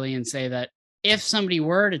momentarily and say that if somebody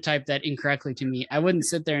were to type that incorrectly to me, I wouldn't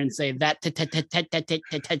sit there and say that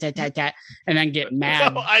and then get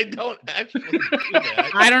mad. No, I don't actually do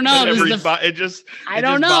that. I don't know. It just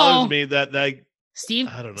bothers me that like Steve,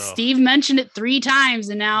 I don't know. Steve mentioned it 3 times,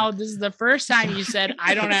 and now this is the first time you said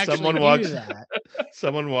I don't actually do that.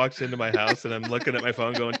 Someone walks into my house, and I'm looking at my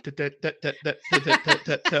phone, going.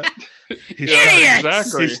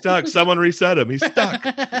 Exactly. He's stuck. Someone reset him. He's stuck.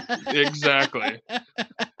 Exactly.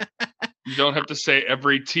 You don't have to say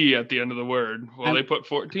every T at the end of the word. Well, they put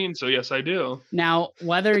 14, so yes, I do. Now,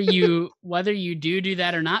 whether you do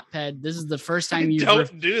that or not, Ped, this is the first time you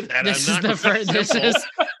don't do that.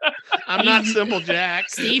 I'm not simple, Jack.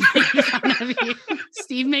 Steve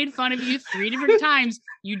made fun of you 3 different times.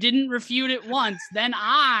 You didn't refute it once. Then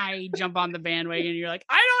I jump on the bandwagon and you're like,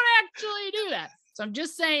 I don't actually do that. So I'm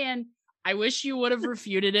just saying, I wish you would have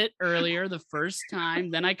refuted it earlier the first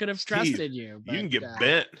time. Then I could have trusted you. But, you can get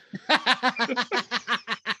bent.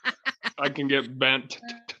 I can get bent.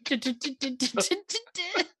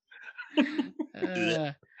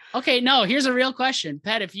 Okay, no, here's a real question.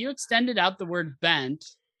 Pat, if you extended out the word bent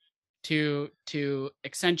to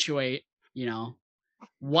accentuate,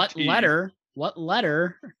 what letter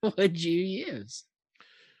would you use?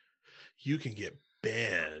 You can get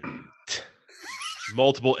bent.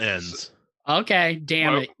 Multiple N's. Okay,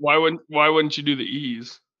 damn it. Why wouldn't you do the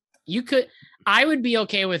E's? You could. I would be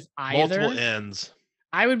okay with either. Multiple N's.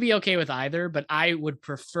 I would be okay with either, but I would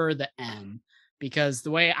prefer the N because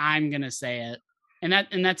the way I'm gonna say it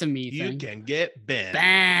And that's a me you thing. can get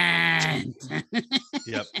banned.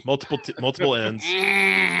 Yep, multiple ends.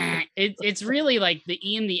 It's really like the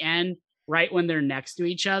E and the N right when they're next to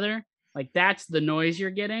each other. Like that's the noise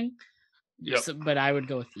you're getting. Yep. So, but I would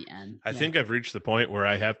go with the N. I think I've reached the point where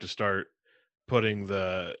I have to start putting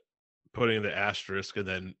the asterisk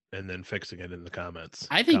and then fixing it in the comments.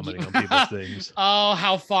 I think commenting on people's things. Oh,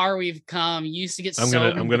 how far we've come! You used to get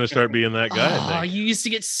I'm gonna start being that guy. Oh, you used to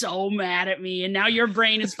get so mad at me, and now your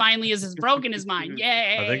brain is finally as broken as mine.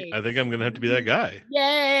 Yay! I think I'm gonna have to be that guy.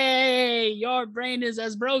 Yay! Your brain is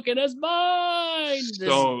as broken as mine.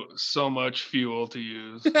 So much fuel to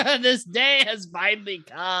use. This day has finally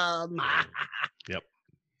come. Yep.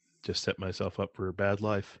 Just set myself up for a bad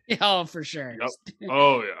life. Oh, for sure. Yep.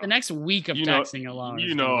 Oh, yeah. The next week of texting alone.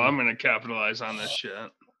 I'm going to capitalize on this shit.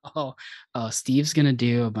 Oh, Steve's going to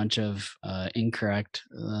do a bunch of incorrect,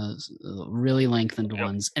 really lengthened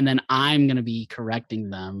ones. And then I'm going to be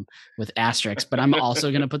correcting them with asterisks. But I'm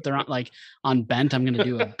also going to put the wrong, like on bent, I'm going to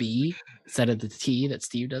do a B instead of the T that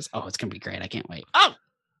Steve does. Oh, it's going to be great. I can't wait. Oh,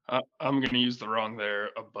 I'm going to use the wrong there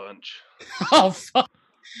a bunch. Oh, fuck.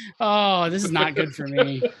 Oh, this is not good for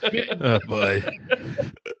me. Oh boy.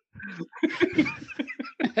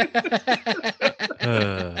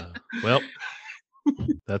 Well,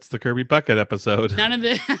 that's the Kirby Bucket episode. None of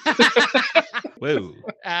the. Whoa.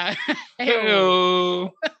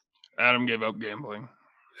 Hey-o. Adam gave up gambling.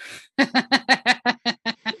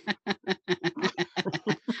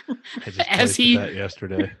 As he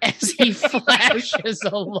yesterday, as he flashes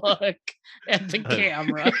a look at the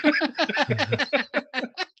camera.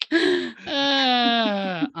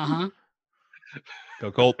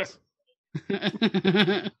 Go Colts. All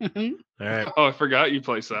right. Oh, I forgot you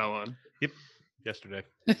placed that one. Yep. Yesterday.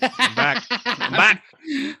 I'm back. I'm back.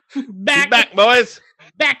 Back, boys.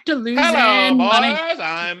 Back to losing. Hello, boys. Money.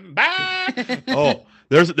 I'm back. Oh,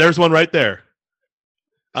 there's one right there.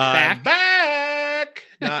 I'm back.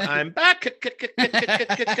 I'm back.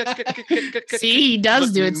 See, he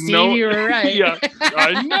does do it, Steve. No, you were right. Yeah,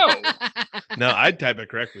 I know. No, I'd type it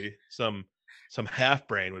correctly. Some half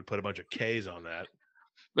brain would put a bunch of K's on that.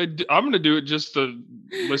 But I'm going to do it just to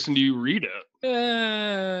listen to you read it.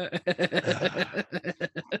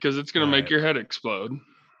 Because it's going to make your head explode.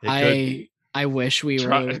 I wish we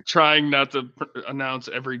were trying not to announce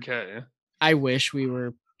every K. I wish we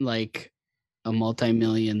were like a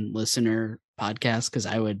multi-million listener podcast, because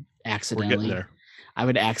I would accidentally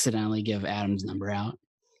give Adam's number out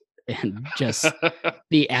and just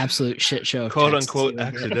the absolute shit show of quote unquote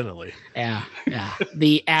accidentally. Yeah.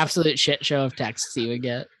 The absolute shit show of texts you would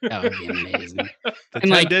get. That would be amazing. The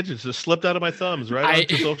 10 digits just slipped out of my thumbs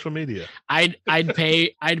onto social media. I'd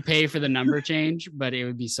pay for the number change, but it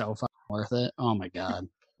would be so fucking worth it. Oh my god.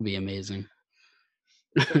 It'd be amazing.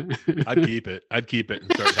 I'd keep it and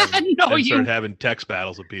start having text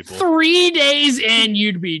battles with people. 3 days in,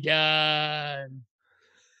 you'd be done.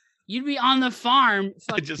 You'd be on the farm,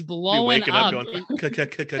 just blowing up. You'd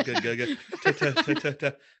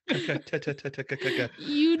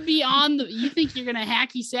be on the. You think you're gonna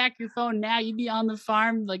hacky sack your phone now? You'd be on the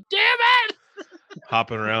farm, like, damn it!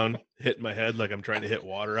 Hopping around, hitting my head like I'm trying to hit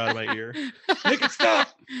water out of my ear. Make it stop!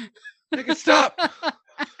 Make it stop!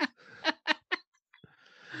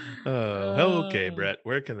 Okay, Brett.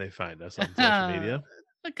 Where can they find us on social media?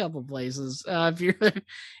 A couple places. If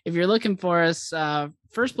you're looking for us,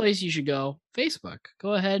 first place you should go, Facebook.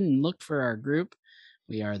 Go ahead and look for our group.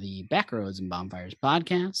 We are the Backroads and Bonfires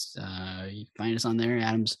podcast. You can find us on there.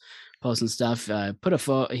 Adam's posting stuff. He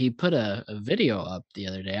put a video up the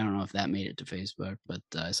other day. I don't know if that made it to Facebook, but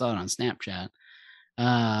I saw it on Snapchat.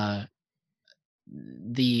 The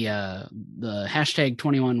hashtag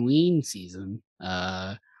 21ween season.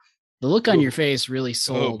 The look on your face really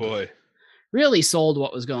sold. Oh boy. Really sold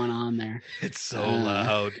what was going on there. It's so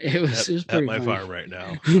loud. It was at my farm right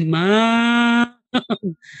now.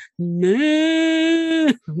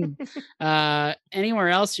 Anywhere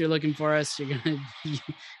else you're looking for us, you're going to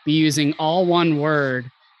be using all one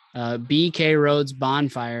word, BK Roads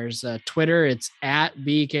Bonfires. Twitter, it's at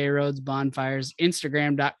BK Roads Bonfires,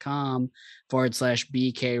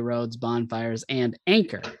 Instagram.com/BK Roads Bonfires, and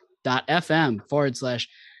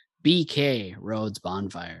Anchor.fm/BK Roads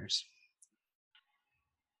Bonfires.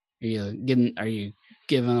 Are you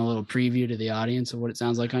giving a little preview to the audience of what it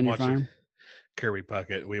sounds like on your farm? Kirby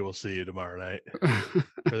Puckett. We will see you tomorrow night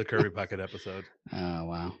for the Kirby Puckett episode. Oh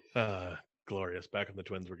wow. Glorious. Back when the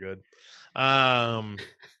Twins were good.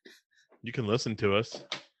 You can listen to us.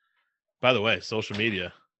 By the way, social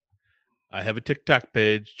media. I have a TikTok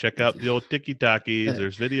page. Check out the old Tiki Talkies.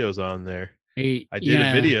 There's videos on there. I did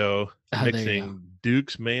a video mixing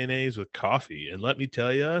Duke's mayonnaise with coffee, and let me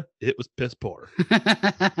tell you, it was piss poor.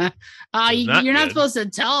 You're not supposed to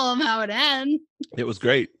tell them how it ends. It was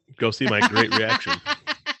great. Go see my great reaction.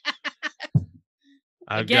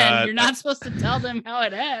 You're not supposed to tell them how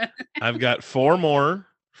it ends. I've got 4 more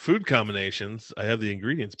food combinations. I have the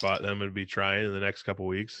ingredients bought that I'm going to be trying in the next couple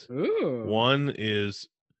weeks. Ooh. One is,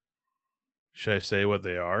 should I say what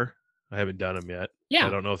they are? I haven't done them yet. Yeah, I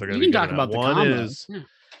don't know if they're going to be talk about the one combo. Is,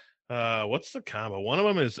 what's the combo? One of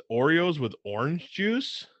them is Oreos with orange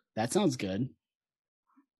juice. That sounds good.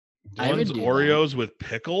 One's Oreos with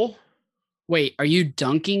pickle. Wait, are you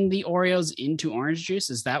dunking the Oreos into orange juice?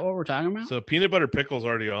 Is that what we're talking about? So peanut butter pickle's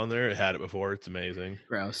already on there. I had it before. It's amazing.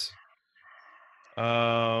 Gross.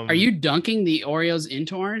 Are you dunking the Oreos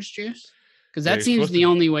into orange juice? Because that seems the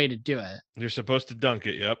only way to do it. You're supposed to dunk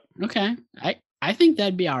it. Yep. Okay. I think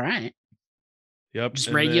that'd be all right. Yep. Just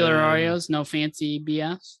regular Oreos, no fancy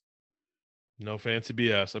BS. No fancy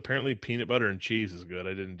BS. Apparently peanut butter and cheese is good.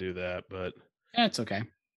 I didn't do that, but that's okay.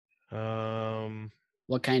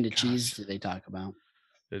 What kind of cheese do they talk about?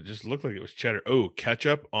 It just looked like it was cheddar. Oh,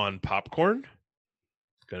 ketchup on popcorn.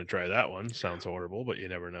 Gonna try that one. Sounds horrible, but you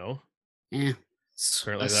never know. Yeah.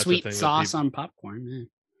 Apparently that's sweet sauce on popcorn.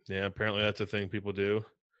 Yeah, apparently that's a thing people do.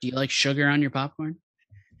 Do you like sugar on your popcorn?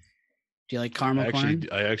 Do you like caramel corn?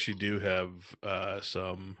 I actually do have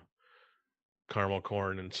some caramel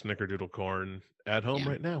corn and snickerdoodle corn at home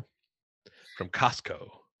right now from Costco,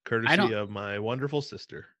 courtesy of my wonderful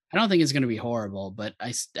sister. I don't think it's going to be horrible, but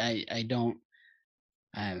I don't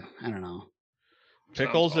know.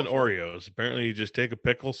 Pickles and Oreos. Apparently, you just take a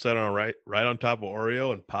pickle, set on right on top of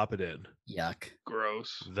Oreo, and pop it in. Yuck.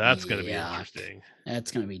 Gross. That's going to be interesting.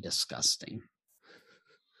 That's going to be disgusting.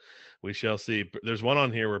 We shall see. There's one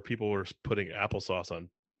on here where people were putting applesauce on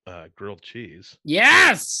grilled cheese.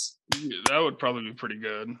 Yes! Yeah, that would probably be pretty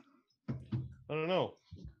good. I don't know.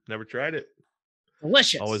 Never tried it.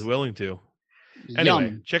 Delicious. Always willing to.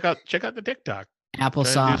 Anyway, check out the TikTok.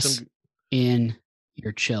 Applesauce in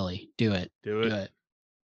your chili. Do it. Do it.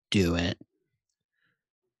 You're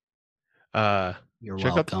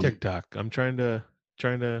check welcome. Out the TikTok. I'm trying to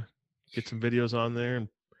get some videos on there and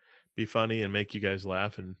be funny and make you guys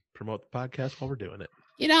laugh and promote the podcast while we're doing it.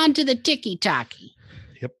 Get on to the tiki-taki.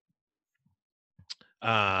 Yep.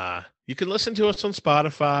 You can listen to us on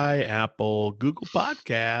Spotify, Apple, Google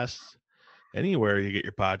Podcasts, anywhere you get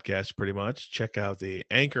your podcasts pretty much. Check out the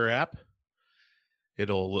Anchor app.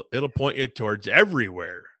 It'll point you towards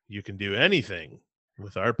everywhere you can do anything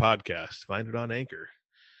with our podcast. Find it on Anchor.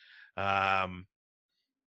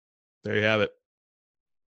 There you have it.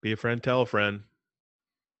 Be a friend, tell a friend.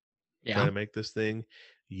 Yeah. Try to make this thing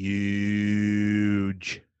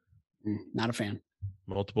huge. Not a fan.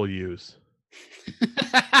 Multiple U's.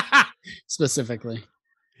 Specifically.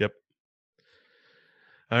 Yep.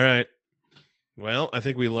 All right. Well, I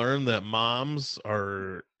think we learned that moms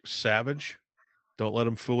are savage. Don't let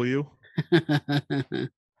them fool you. They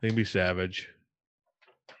can be savage.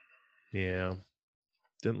 Yeah.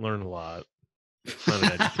 Didn't learn a lot. It's not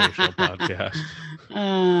an educational podcast.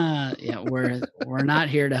 Yeah, we're not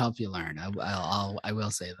here to help you learn. I will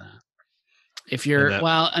say that. If you're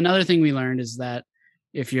another thing we learned is that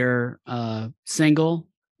if you're single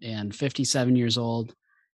and 57 years old,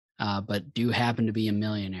 but do happen to be a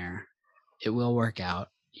millionaire, it will work out.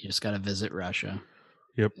 You just got to visit Russia.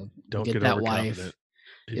 Yep. Don't get that wife.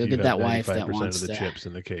 You'll get that wife that wants of the to. chips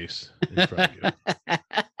in the case in front of you.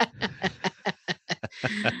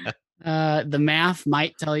 The math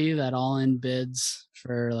might tell you that all-in bids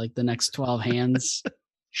for like the next 12 hands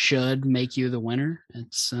should make you the winner.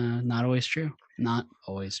 It's not always true. Not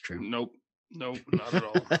always true. Nope, not at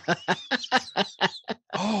all.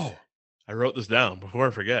 Oh, I wrote this down before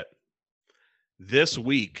I forget. This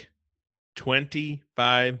week,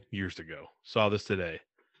 25 years ago, saw this today.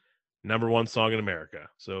 #1 song in America.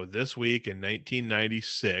 So this week in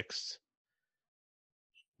 1996,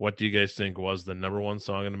 what do you guys think was the #1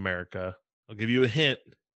 song in America? I'll give you a hint.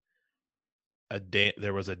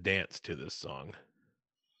 There was a dance to this song.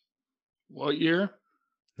 What year?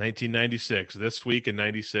 1996. This week in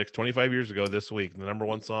 96, 25 years ago this week, the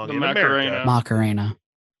 #1 song in Macarena. America. Macarena.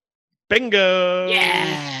 Bingo!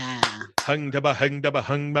 Yeah! Hung daba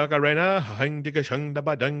hung Macarena, hung digga hung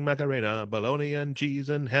daba dung Macarena, bologna and cheese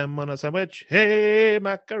and ham on a sandwich. Hey,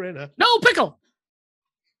 Macarena. No pickle!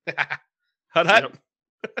 Hot.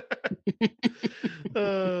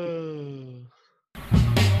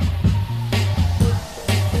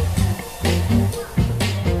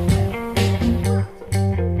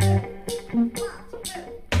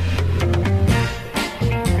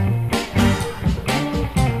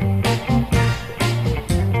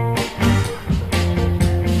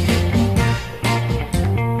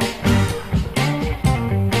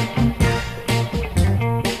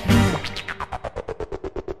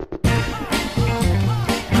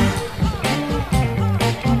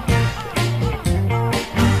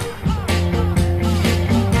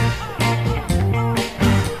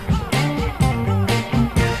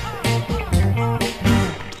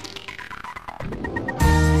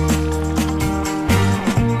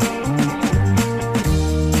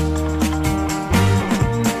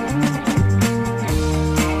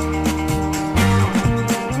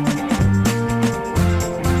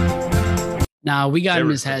 No, we got in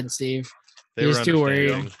his head, Steve. He's too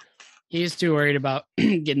worried. He's too worried about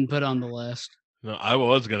getting put on the list. No, I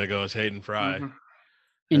was gonna go as Hayden Fry. Mm-hmm.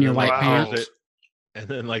 In your white pants. And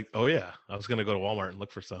then I was gonna go to Walmart and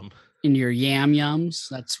look for some. In your yam yums.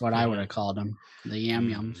 That's what I would have called them. The yam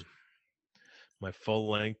yums. My full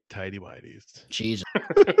length tidy whities. Jesus.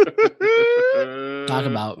 Talk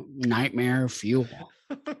about nightmare fuel.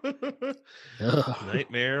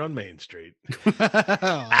 Nightmare on Main Street.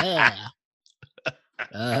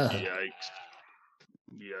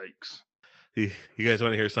 Yikes. You guys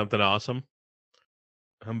want to hear something awesome?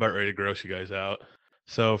 I'm about ready to gross you guys out.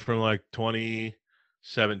 So from like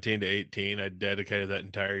 2017 to 18, I dedicated that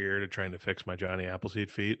entire year to trying to fix my Johnny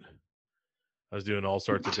Appleseed feet. I was doing all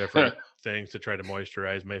sorts of different things to try to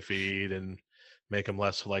moisturize my feet and make them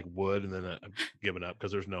less like wood. And then I've given up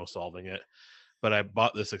because there's no solving it. But I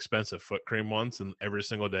bought this expensive foot cream once, and every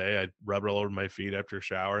single day I'd rub it all over my feet after a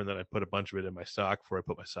shower, and then I put a bunch of it in my sock before I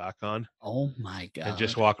put my sock on. Oh my God. And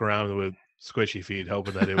just walk around with squishy feet,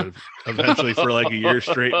 hoping that it would eventually for like a year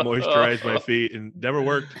straight moisturize my feet, and never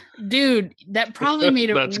worked. Dude, that probably made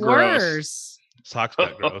it worse. Gross. Socks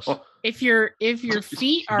got gross. If your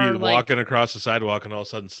feet are like walking across the sidewalk and all of a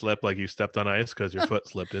sudden slip like you stepped on ice because your foot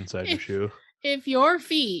slipped inside your shoe. If your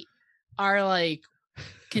feet are like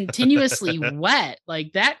continuously wet,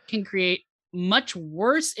 like that can create much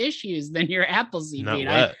worse issues than your Appleseed feet.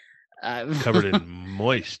 Wet. Covered in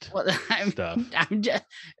moist stuff. I'm just,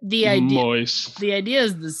 the idea. Moist. The idea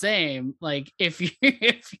is the same. Like if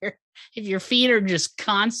your feet are just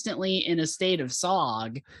constantly in a state of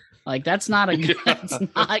sog, like that's not that's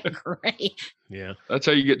not great. Yeah, that's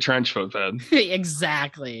how you get trench foot fed.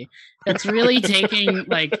 Exactly. That's really taking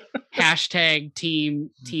like hashtag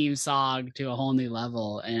team sog to a whole new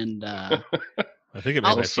level. And I think it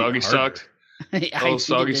made my soggy socks.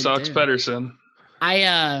 Soggy socks Pedersen.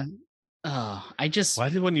 I just why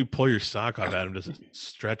did when you pull your sock off, Adam, does it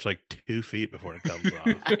stretch like 2 feet before it comes off?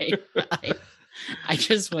 I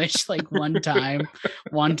just wish like one time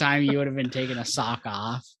you would have been taking a sock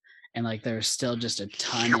off and like there's still just a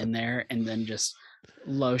ton in there, and then just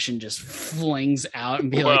lotion just flings out and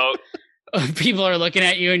be like, people are looking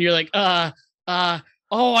at you and you're like, I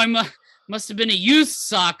must have been a youth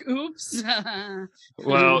sock. Oops.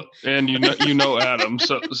 Well, and you know, Adam,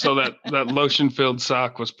 so that lotion filled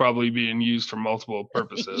sock was probably being used for multiple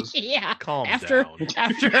purposes. Yeah. Calm down.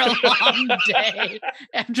 After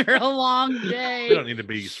a long day. You don't need to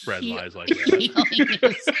be spread lies like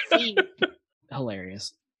that.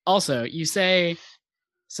 Hilarious. Also, you say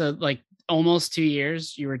so like almost 2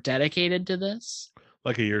 years you were dedicated to this?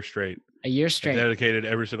 Like a year straight. A year straight. I dedicated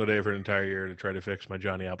every single day for an entire year to try to fix my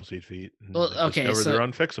Johnny Appleseed feet. Well, okay, so they're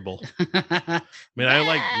unfixable. I mean, I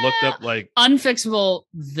like looked up like unfixable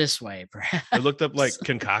this way, perhaps. I looked up like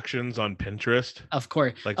concoctions on Pinterest. Of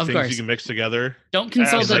course, like things you can mix together. Don't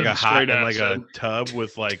consult like a hot and like a tub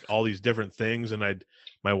with like all these different things, and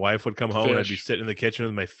my wife would come home and I'd be sitting in the kitchen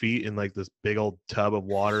with my feet in like this big old tub of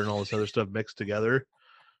water and all this other stuff mixed together.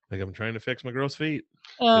 Like I'm trying to fix my girl's feet.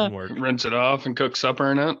 Didn't work. Rinse it off and cook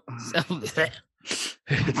supper in it.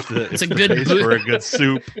 It's a good for a good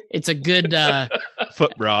soup. It's a good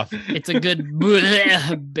foot broth. It's a good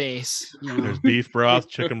base. You know? There's beef broth,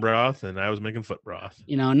 chicken broth, and I was making foot broth.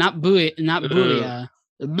 You know, not base. It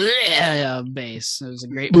was a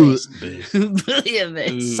great base.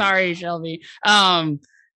 Base. Sorry, Shelby.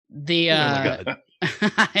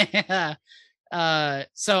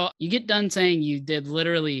 So you get done saying you did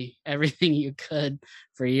literally everything you could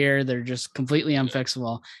for a year. They're just completely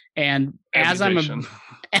unfixable. And as I'm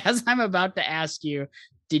about to ask you,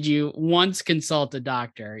 did you once consult a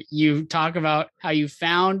doctor? You talk about how you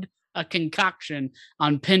found a concoction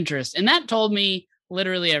on Pinterest, and that told me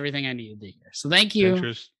literally everything I needed to hear. So thank you.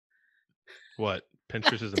 Pinterest. What?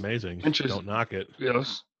 Pinterest is amazing. Pinterest, don't knock it.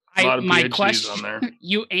 Yes. My question. On there.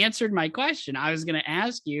 You answered my question. I was going to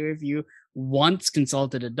ask you if you once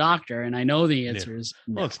consulted a doctor, and I know the answer is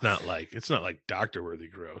no. Well, it's not like doctor worthy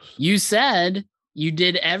gross. You said you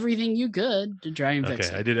did everything you could to try and fix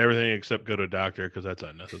it. I did everything except go to a doctor because that's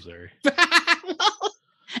unnecessary.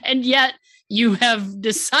 And yet you have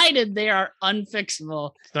decided they are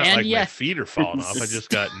unfixable. It's not like my feet are falling off. I just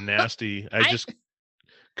got nasty. I just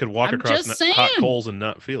could walk across hot coals and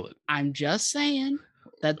not feel it. I'm just saying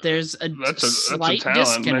that there's that's a slight talent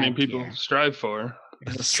disconnect many people here. strive for.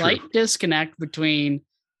 There's a slight disconnect between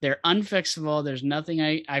they're unfixable. There's nothing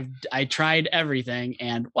I tried everything,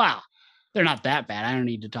 and wow, they're not that bad. I don't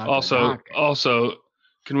need to talk to a doctor. Also,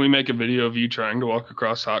 can we make a video of you trying to walk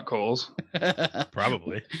across hot coals?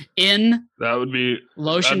 Probably. That would be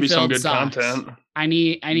lotion filled some good socks. content. I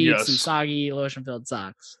need some soggy lotion filled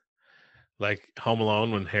socks. Like Home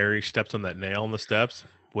Alone when Harry steps on that nail on the steps.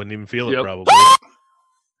 Wouldn't even feel it probably.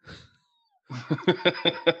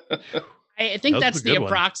 I think that's the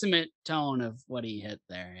approximate tone of what he hit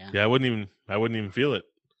there. Yeah. Yeah, I wouldn't even feel it.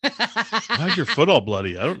 Why's your foot all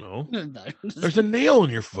bloody? I don't know. There's a nail in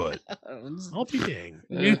your foot. I'll be dang.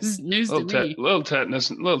 News to me. Little tetanus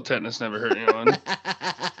never hurt anyone.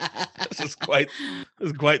 This is quite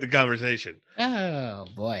the conversation. Oh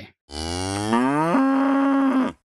boy.